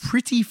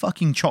pretty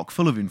fucking chock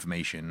full of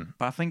information.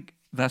 But I think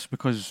that's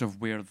because of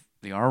where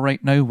they are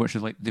right now, which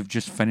is like they've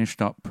just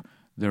finished up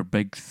their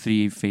big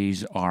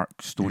 3-phase arc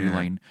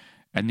storyline,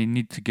 and they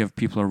need to give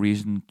people a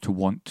reason to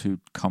want to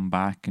come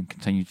back and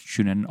continue to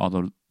tune in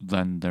other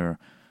than the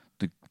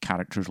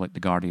characters like the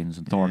Guardians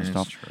and Thor and Yeah,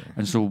 stuff. that's true.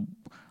 And so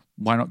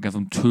why not give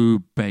them two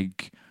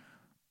big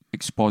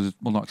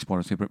not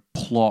expository, but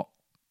plot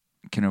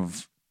kind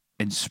of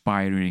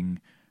inspiring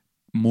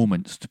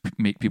moments to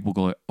make people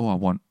go, oh, I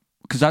want...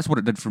 Because that's what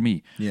it did for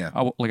me. Yeah.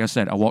 Like I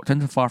said, I walked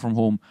into Far From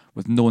Home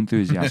with no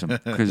enthusiasm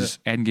because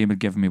Endgame had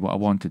given me what I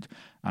wanted.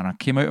 And I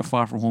came out of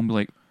Far From Home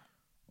like,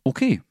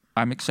 okay,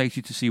 I'm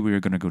excited to see where you're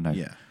going to go now.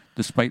 Yeah.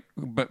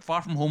 But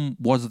Far From Home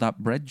was that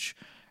bridge.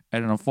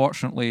 And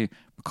unfortunately,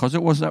 because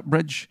it was that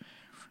bridge,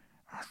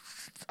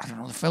 I don't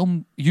know, the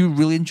film, you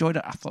really enjoyed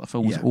it. I thought the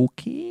film was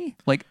okay.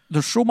 Like,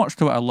 there's so much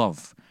to it I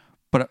love.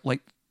 But,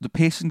 like, the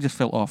pacing just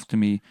fell off to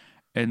me.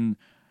 And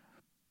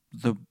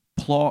the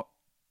plot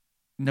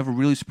never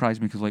really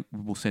surprised me because, like we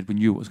both said, we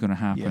knew what was going to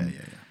happen.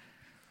 Yeah.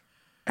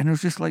 And it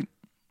was just like,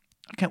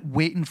 I kept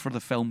waiting for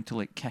the film to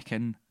like kick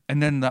in.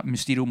 And then that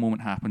Mysterio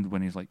moment happened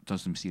when he's like,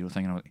 does the Mysterio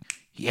thing. And I'm like,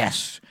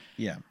 yes.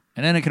 Yeah.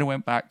 And then I kind of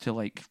went back to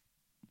like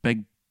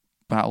big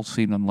battle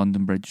scene on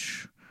London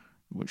Bridge,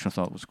 which I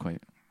thought was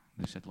quite,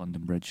 they said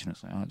London Bridge. And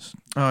it's like, oh, it's.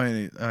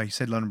 Oh, he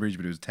said London Bridge,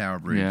 but it was Tower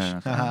Bridge.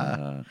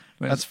 Yeah.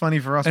 That's funny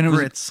for us and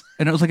Brits.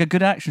 And it was like a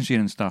good action scene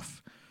and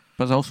stuff.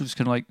 But it's also just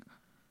kind of like,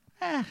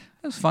 it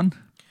was fun.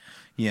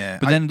 Yeah.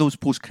 But then those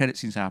post-credit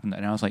scenes happened,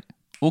 and I was like,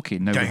 okay,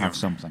 now we Damn. have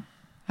something.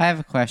 I have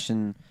a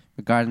question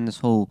regarding this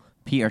whole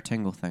Peter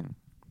Tingle thing.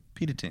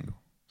 Peter Tingle.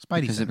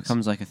 Spidey Because it sense.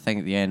 becomes like a thing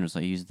at the end. It's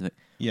like he used the...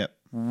 Yep.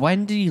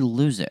 When did he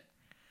lose it?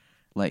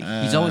 Like,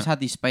 he's always had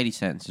these Spidey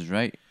senses,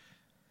 right?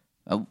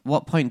 At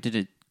what point did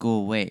it go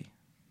away?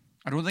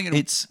 I don't think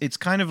It's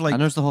kind of like...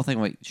 And there's the whole thing,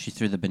 like, she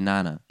threw the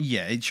banana.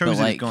 Yeah, it shows But,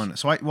 that like- it's gone.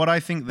 So what I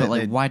think that... But,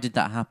 like, why did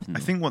that happen? I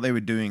think what they were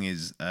doing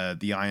is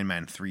the Iron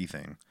Man 3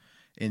 thing,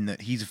 in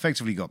that he's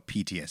effectively got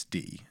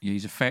PTSD. Yeah,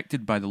 he's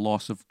affected by the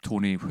loss of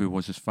Tony, who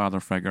was his father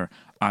figure,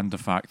 and the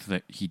fact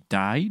that he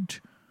died.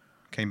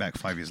 Came back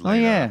 5 years Oh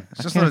later. yeah,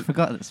 It's I just kind like, of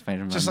forgot that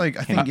Spider-Man. just like,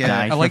 I came think, back yeah,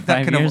 died I like for that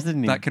 5 kind years, of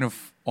didn't he? that kind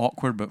of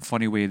awkward but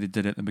funny way they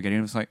did it at the beginning.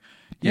 It was like,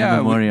 Yeah, yeah,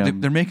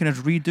 memoriam. they're making us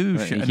redo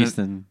Right, shit. in And,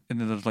 Houston. and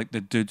then there's like the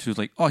dude who's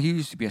like, oh, he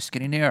used to be a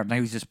skinny nerd, now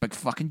he's this big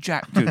fucking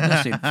jack dude.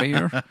 This ain't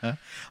fair.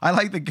 I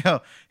like the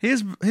girl.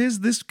 Here's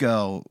this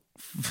girl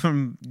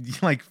from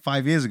like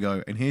 5 years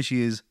ago, and here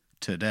she is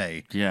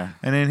today. Yeah.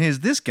 And then here's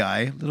this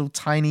guy, little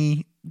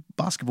tiny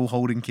basketball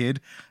holding kid,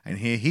 and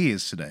here he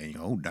is today.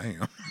 Oh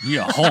damn!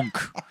 Yeah, honk.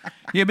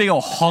 Yeah, big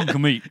old honk of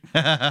meat.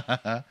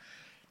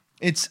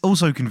 It's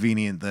also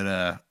convenient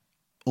that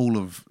all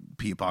of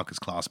Peter Parker's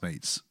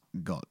classmates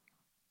got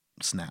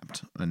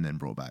snapped and then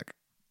brought back.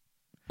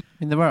 I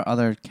mean, there were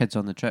other kids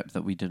on the trip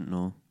that we didn't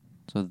know,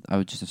 so I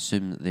would just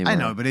assume that they were. I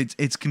know, but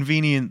it's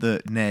convenient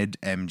that Ned,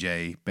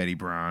 MJ, Betty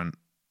Brown,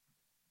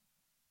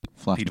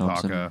 Flash Peter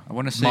Thompson. Parker, I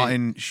want to say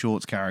Martin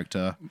Short's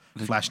character,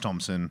 Flash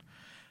Thompson,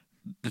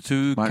 the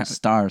two Martin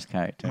Starr's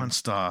character. one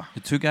star. the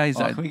two guys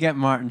Oh, that can we get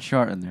Martin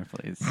Short in there,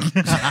 please? oh,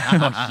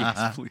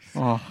 yes, please.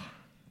 Oh,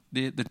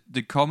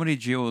 The comedy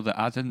duo that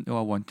I didn't know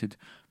I wanted,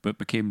 but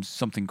became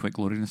something quite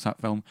glorious in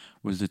that film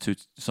was the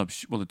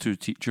two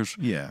teachers.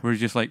 Yeah. Where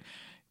it's just like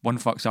one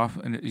fucks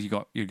up, and you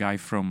got your guy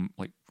from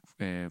like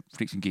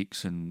Freaks and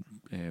Geeks and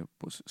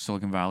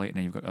Silicon Valley, and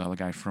then you've got the other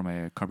guy from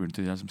Curb Your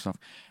Enthusiasm stuff.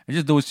 And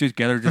just those two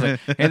together, just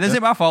like, hey, this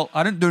ain't my fault.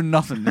 I didn't do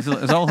nothing. It's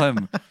all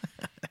him.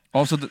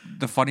 Also,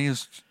 the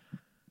funniest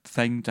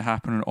thing to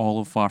happen in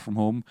all of Far From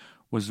Home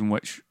was in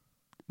which,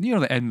 near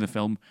the end of the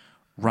film,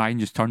 Ryan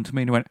just turned to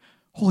me and he went,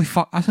 holy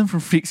fuck, that's him from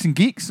Freaks and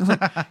Geeks. I was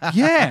like,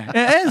 yeah,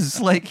 it is.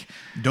 Like,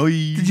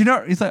 did you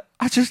not? He's like,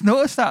 I just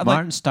noticed that. I'm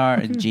Martin Starr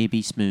and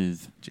JB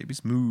Smooth. JB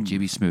Smooth. like,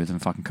 GB Smooth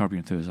and fucking Curb Your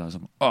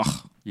Enthusiasm.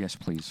 Ugh, yes,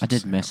 please. I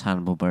did miss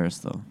Hannibal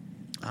Buress though.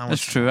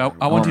 That's true. I want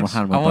wanted. more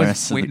Hannibal I was Buress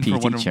as the waiting for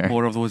PE one teacher.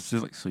 more of those.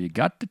 Just like, so you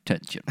got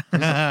detention.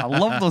 I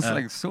love those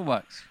things so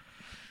much.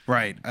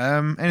 Right.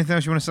 Anything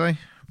else you want to say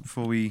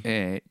before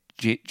we?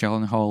 Jake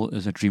Gyllenhaal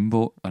is a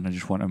dreamboat, and I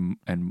just want him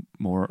in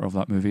more of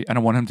that movie. And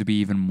I want him to be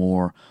even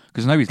more,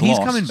 because now he's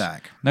lost. Coming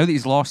back. Now that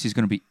he's lost, he's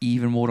going to be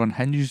even more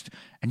unhinged.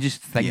 And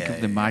just think Yeah,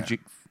 of the yeah, magic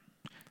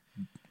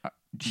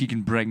he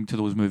can bring to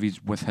those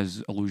movies with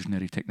his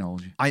illusionary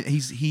technology.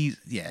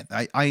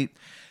 The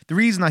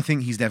reason I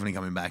think he's definitely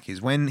coming back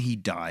is when he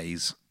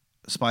dies,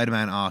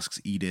 Spider-Man asks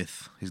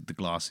Edith, the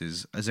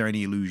glasses, is there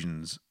any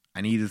illusions?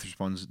 And Edith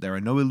responds, there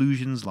are no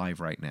illusions live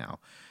right now.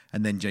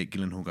 And then Jake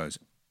Gyllenhaal goes,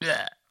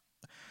 "Bleh."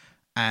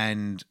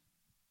 And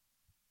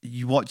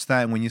you watch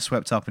that, and when you're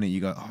swept up in it, you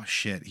go, oh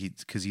shit,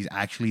 because he's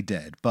actually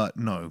dead. But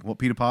no, what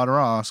Peter Parker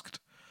asked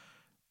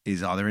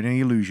is, are there any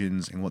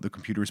illusions? And what the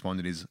computer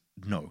responded is,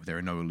 no, there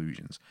are no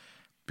illusions.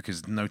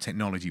 Because no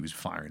technology was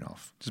firing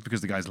off. Just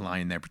because the guy's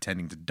lying there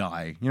pretending to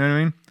die. You know what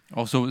I mean?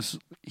 Also,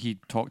 he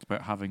talked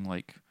about having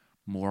like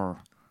more,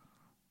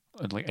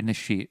 like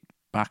initiate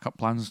backup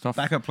plans and stuff.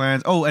 Backup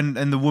plans. Oh, and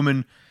the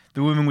woman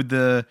with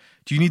the,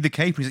 do you need the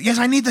cape? And he's like, yes,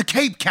 I need the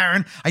cape,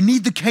 Karen. I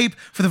need the cape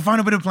for the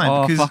final bit of plan.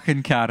 Oh, because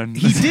fucking Karen.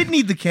 he did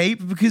need the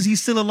cape because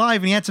he's still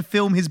alive and he had to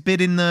film his bit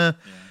in the,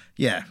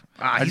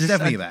 he's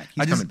definitely back.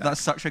 He's coming back.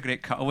 That's such a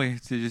great cutaway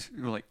to just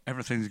like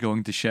everything's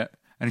going to shit,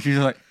 and she's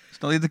like,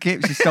 still need the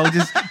cape. She's still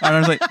just, and I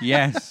was like,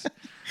 yes,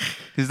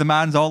 because the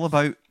man's all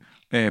about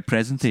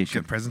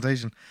presentation. Good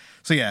presentation.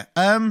 So yeah,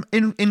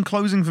 in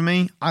closing for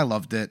me, I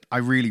loved it. I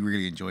really,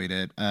 really enjoyed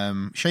it.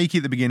 Shaky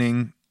at the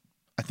beginning.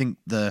 I think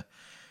that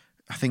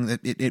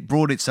it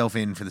brought itself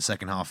in for the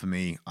second half for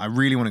me. I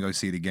really want to go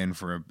see it again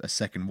for a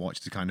second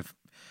watch to kind of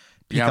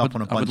pick up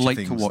on a bunch of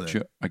things. I would like to watch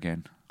it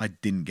again. I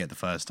didn't get the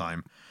first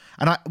time.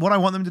 And what I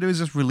want them to do is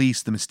just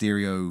release the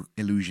Mysterio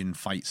illusion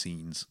fight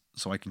scenes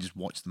so I can just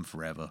watch them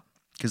forever.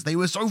 Because they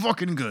were so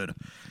fucking good.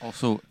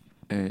 Also,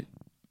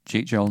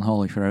 Jake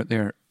Gyllenhaal, if you're out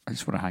there, I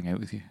just want to hang out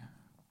with you.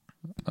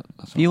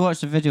 That's You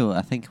watched the video,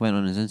 I think it went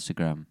on his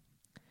Instagram,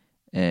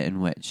 in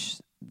which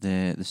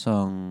the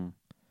song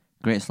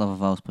Greatest Love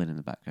of All is playing in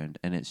the background,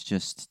 and it's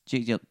just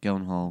Jake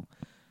Gyllenhaal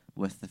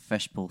with the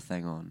fishbowl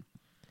thing on,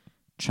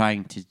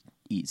 trying to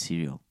eat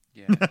cereal.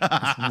 Yeah,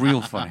 it's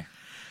real funny.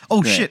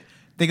 Oh, Great. shit.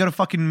 They got a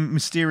fucking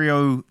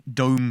Mysterio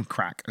dome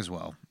crack as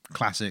well.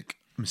 Classic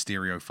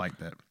Mysterio fight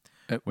bit.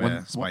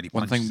 Where Spidey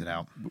one punches thing it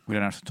out. we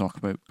didn't have to talk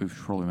about, but we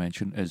should probably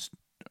mention, is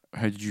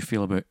how did you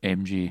feel about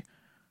MJ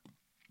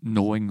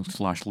knowing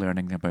 /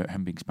 learning about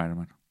him being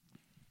Spider-Man?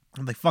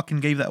 And they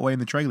fucking gave that away in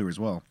the trailer as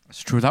well.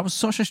 It's true. That was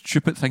such a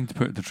stupid thing to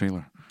put in the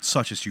trailer.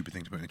 Such a stupid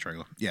thing to put in the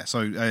trailer. Yeah,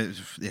 so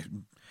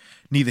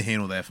neither here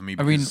nor there for me.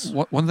 I mean, because-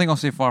 one thing I'll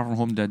say Far From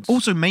Home did.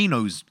 Also, May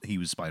knows he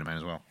was Spider-Man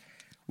as well.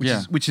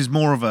 Yeah. Which is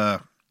more of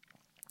a...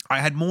 I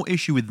had more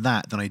issue with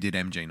that than I did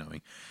MJ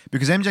knowing.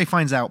 Because MJ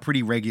finds out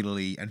pretty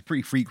regularly and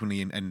pretty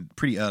frequently and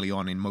pretty early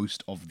on in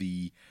most of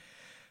the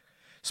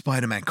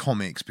Spider-Man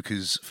comics,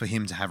 because for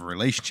him to have a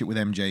relationship with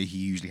MJ, he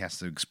usually has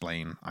to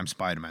explain, I'm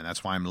Spider-Man.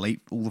 That's why I'm late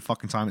all the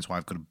fucking time. It's why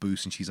I've got a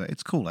boost. And she's like,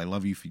 it's cool. I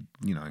love you for,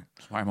 you know.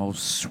 That's why I'm all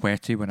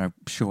sweaty when I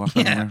show up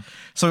in there.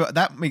 So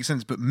that makes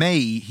sense. But May,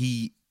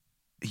 he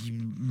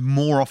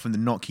more often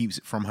than not keeps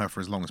it from her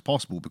for as long as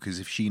possible, because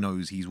if she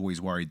knows, he's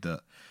always worried that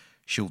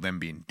she'll then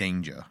be in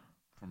danger.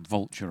 from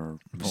Vulture or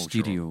Vulture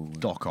Mysterio. or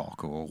Doc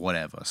Ock or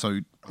whatever. So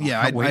I can't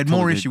had wait till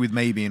more they- issue with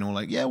May being all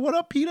like, yeah, what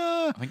up, Peter?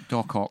 I think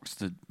Doc Ock's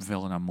the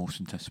villain I'm most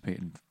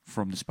anticipating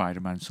from the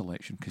Spider-Man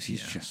selection because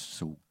he's just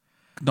so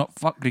not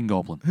fuck Green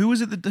Goblin. Who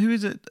is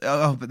it?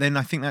 Oh, but then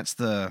I think that's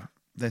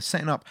they're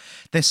setting up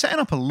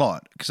a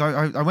lot because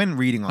I went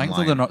reading online.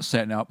 Thankfully, they're not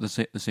setting it up the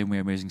same way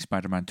Amazing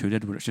Spider-Man 2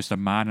 did, where it's just a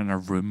man in a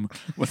room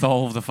with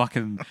all of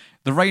the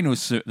Rhino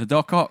suit, the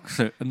Doc Ock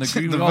suit, and the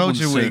Green the Goblin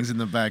vulture suit. wings in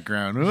the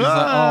background. It's like,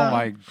 oh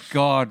my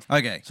god.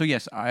 Okay. So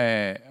yes,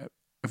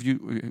 if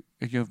you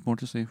have more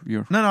to say,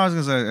 No, I was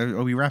gonna say,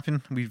 are we wrapping?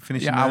 Are we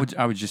finishing? yeah,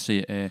 there? I would just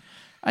say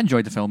I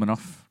enjoyed the film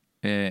enough.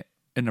 It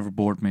never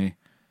bored me.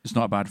 It's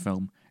not a bad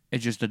film. It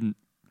just didn't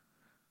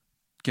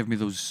give me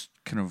those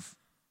kind of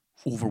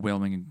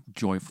overwhelming and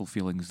joyful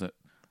feelings that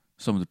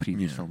some of the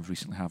previous films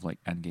recently have, like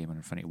Endgame and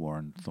Infinity War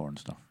and Thor and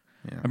stuff.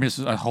 Yeah. I mean, it's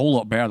a whole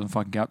lot better than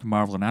fucking Captain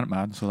Marvel and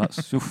Ant-Man, so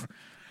that's oof.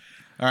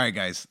 All right,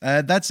 guys.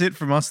 That's it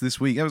from us this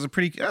week. That was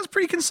pretty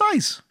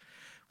concise.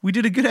 We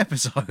did a good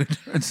episode.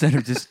 Instead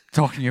of just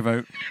talking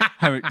about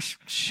how it's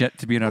shit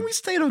to be in a We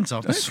stayed on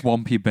topic.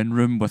 swampy bin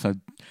room with a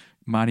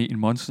man-eating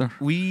monster.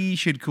 We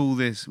should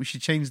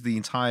change the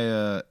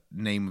entire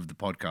name of the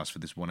podcast for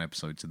this one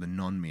episode to the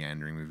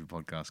Non-Meandering Movie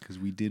Podcast because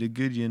we did a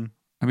good one.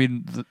 I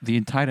mean, the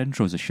entire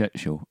intro is a shit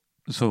show,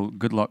 so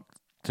good luck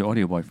to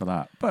Audio Boy for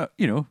that. But,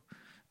 you know,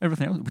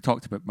 everything else, we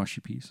talked about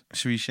mushy peas.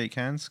 Should we shake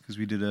hands because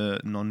we did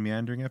a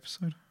Non-Meandering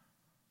episode?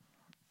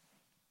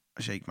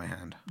 Shake my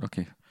hand.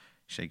 Okay.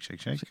 Shake, shake,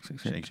 shake. Shake, Shake,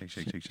 shake, shake, shake,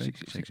 shake, shake,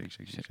 shake, shake,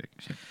 shake, shake.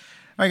 shake.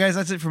 All right, guys,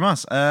 that's it from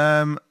us.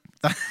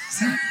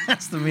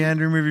 That's the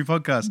Meandering Movie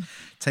Podcast.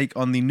 Take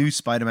on the new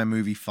Spider-Man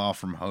movie, Far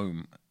From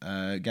Home.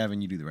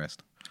 Gavin, you do the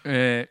rest.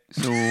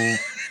 So,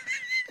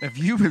 if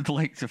you would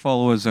like to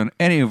follow us on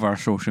any of our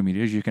social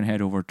medias, you can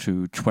head over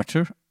to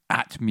Twitter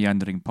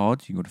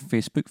 @MeanderingPod. You can go to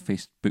Facebook,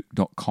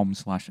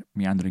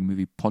 facebook.com/Meandering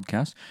Movie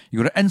Podcast. You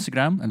go to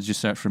Instagram and just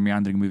search for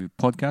Meandering Movie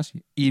Podcast.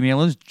 You email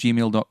us,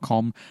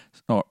 gmail.com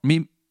or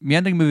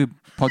Meandering Movie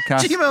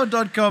Podcast.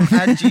 gmail.com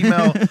and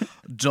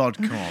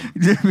gmail.com.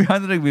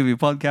 Meandering Movie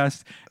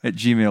Podcast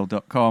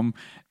 @gmail.com.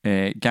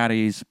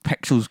 Gary's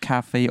Pixels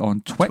Cafe on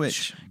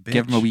Twitch.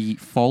 Give him a wee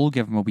follow,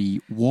 give him a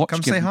wee watch.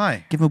 Come say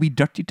hi. Give him a wee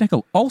dirty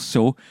tickle.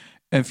 Also,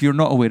 if you're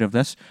not aware of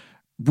this,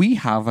 we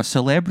have a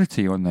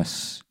celebrity on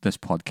this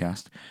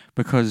podcast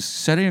because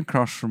sitting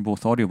across from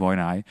both Audio Boy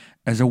and I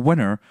is a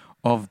winner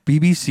of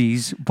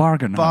BBC's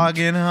Bargain Hunt.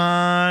 Bargain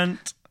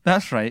Hunt.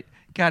 That's right.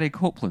 Gary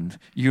Copeland,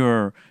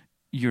 your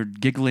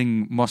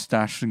giggling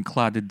mustache and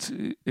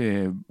cladded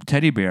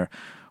teddy bear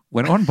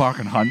went on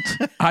Bargain Hunt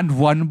and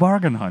won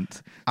Bargain Hunt.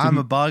 So I'm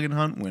a Bargain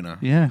Hunt winner.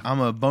 Yeah. I'm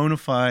a bona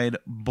fide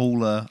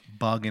baller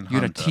bargain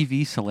you're hunter. a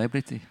TV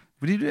celebrity.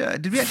 Did we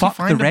actually Fuck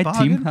find the red a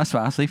bargain? team. That's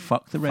what I say.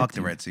 Fuck the red Fuck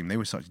team. the red team. They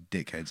were such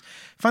dickheads.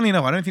 Funnily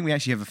enough, I don't think we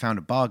actually ever found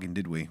a bargain,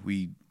 did we?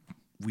 We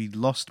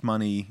lost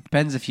money.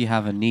 Depends if you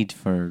have a need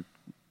for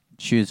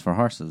shoes for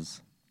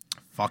horses.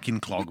 Fucking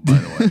clog, by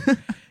the way.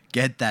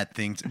 Get that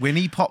thing. When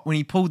he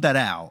pulled that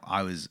out,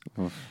 I was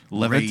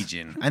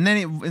raging, and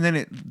then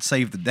it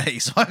saved the day.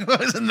 So I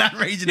wasn't that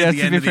raging Yeah, at the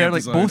to end be of the fair,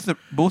 like episode.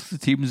 both the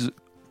teams,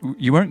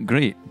 you weren't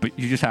great, but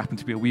you just happened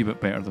to be a wee bit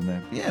better than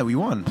them. Yeah, we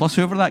won. Plus,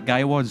 whoever that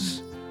guy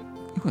was,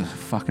 he was a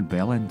fucking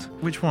bellend.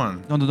 Which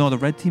one? No, the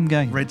red team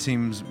guy. Red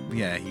team's.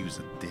 Yeah, he was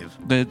a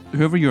div.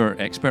 Whoever your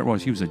expert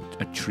was, he was a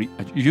treat.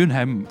 You and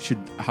him should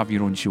have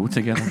your own show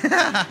together.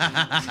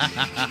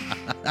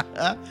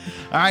 All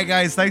right,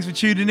 guys. Thanks for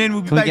tuning in.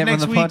 We'll be Can we back get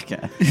him on next the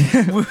week.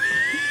 podcast?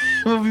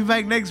 We'll be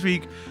back next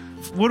week.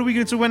 What are we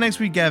going to talk about next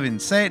week, Gavin?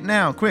 Say it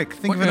now, quick.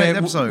 Think of a next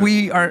episode.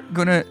 We are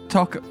going to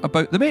talk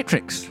about The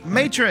Matrix.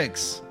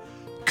 Matrix.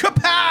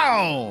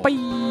 Kapow!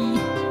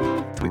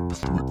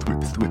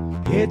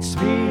 It's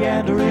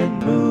Meandering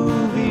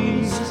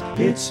Movies.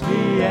 It's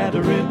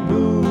Meandering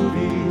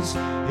Movies.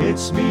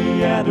 It's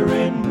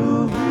Meandering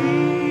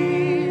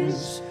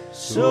Movies.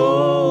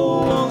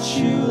 So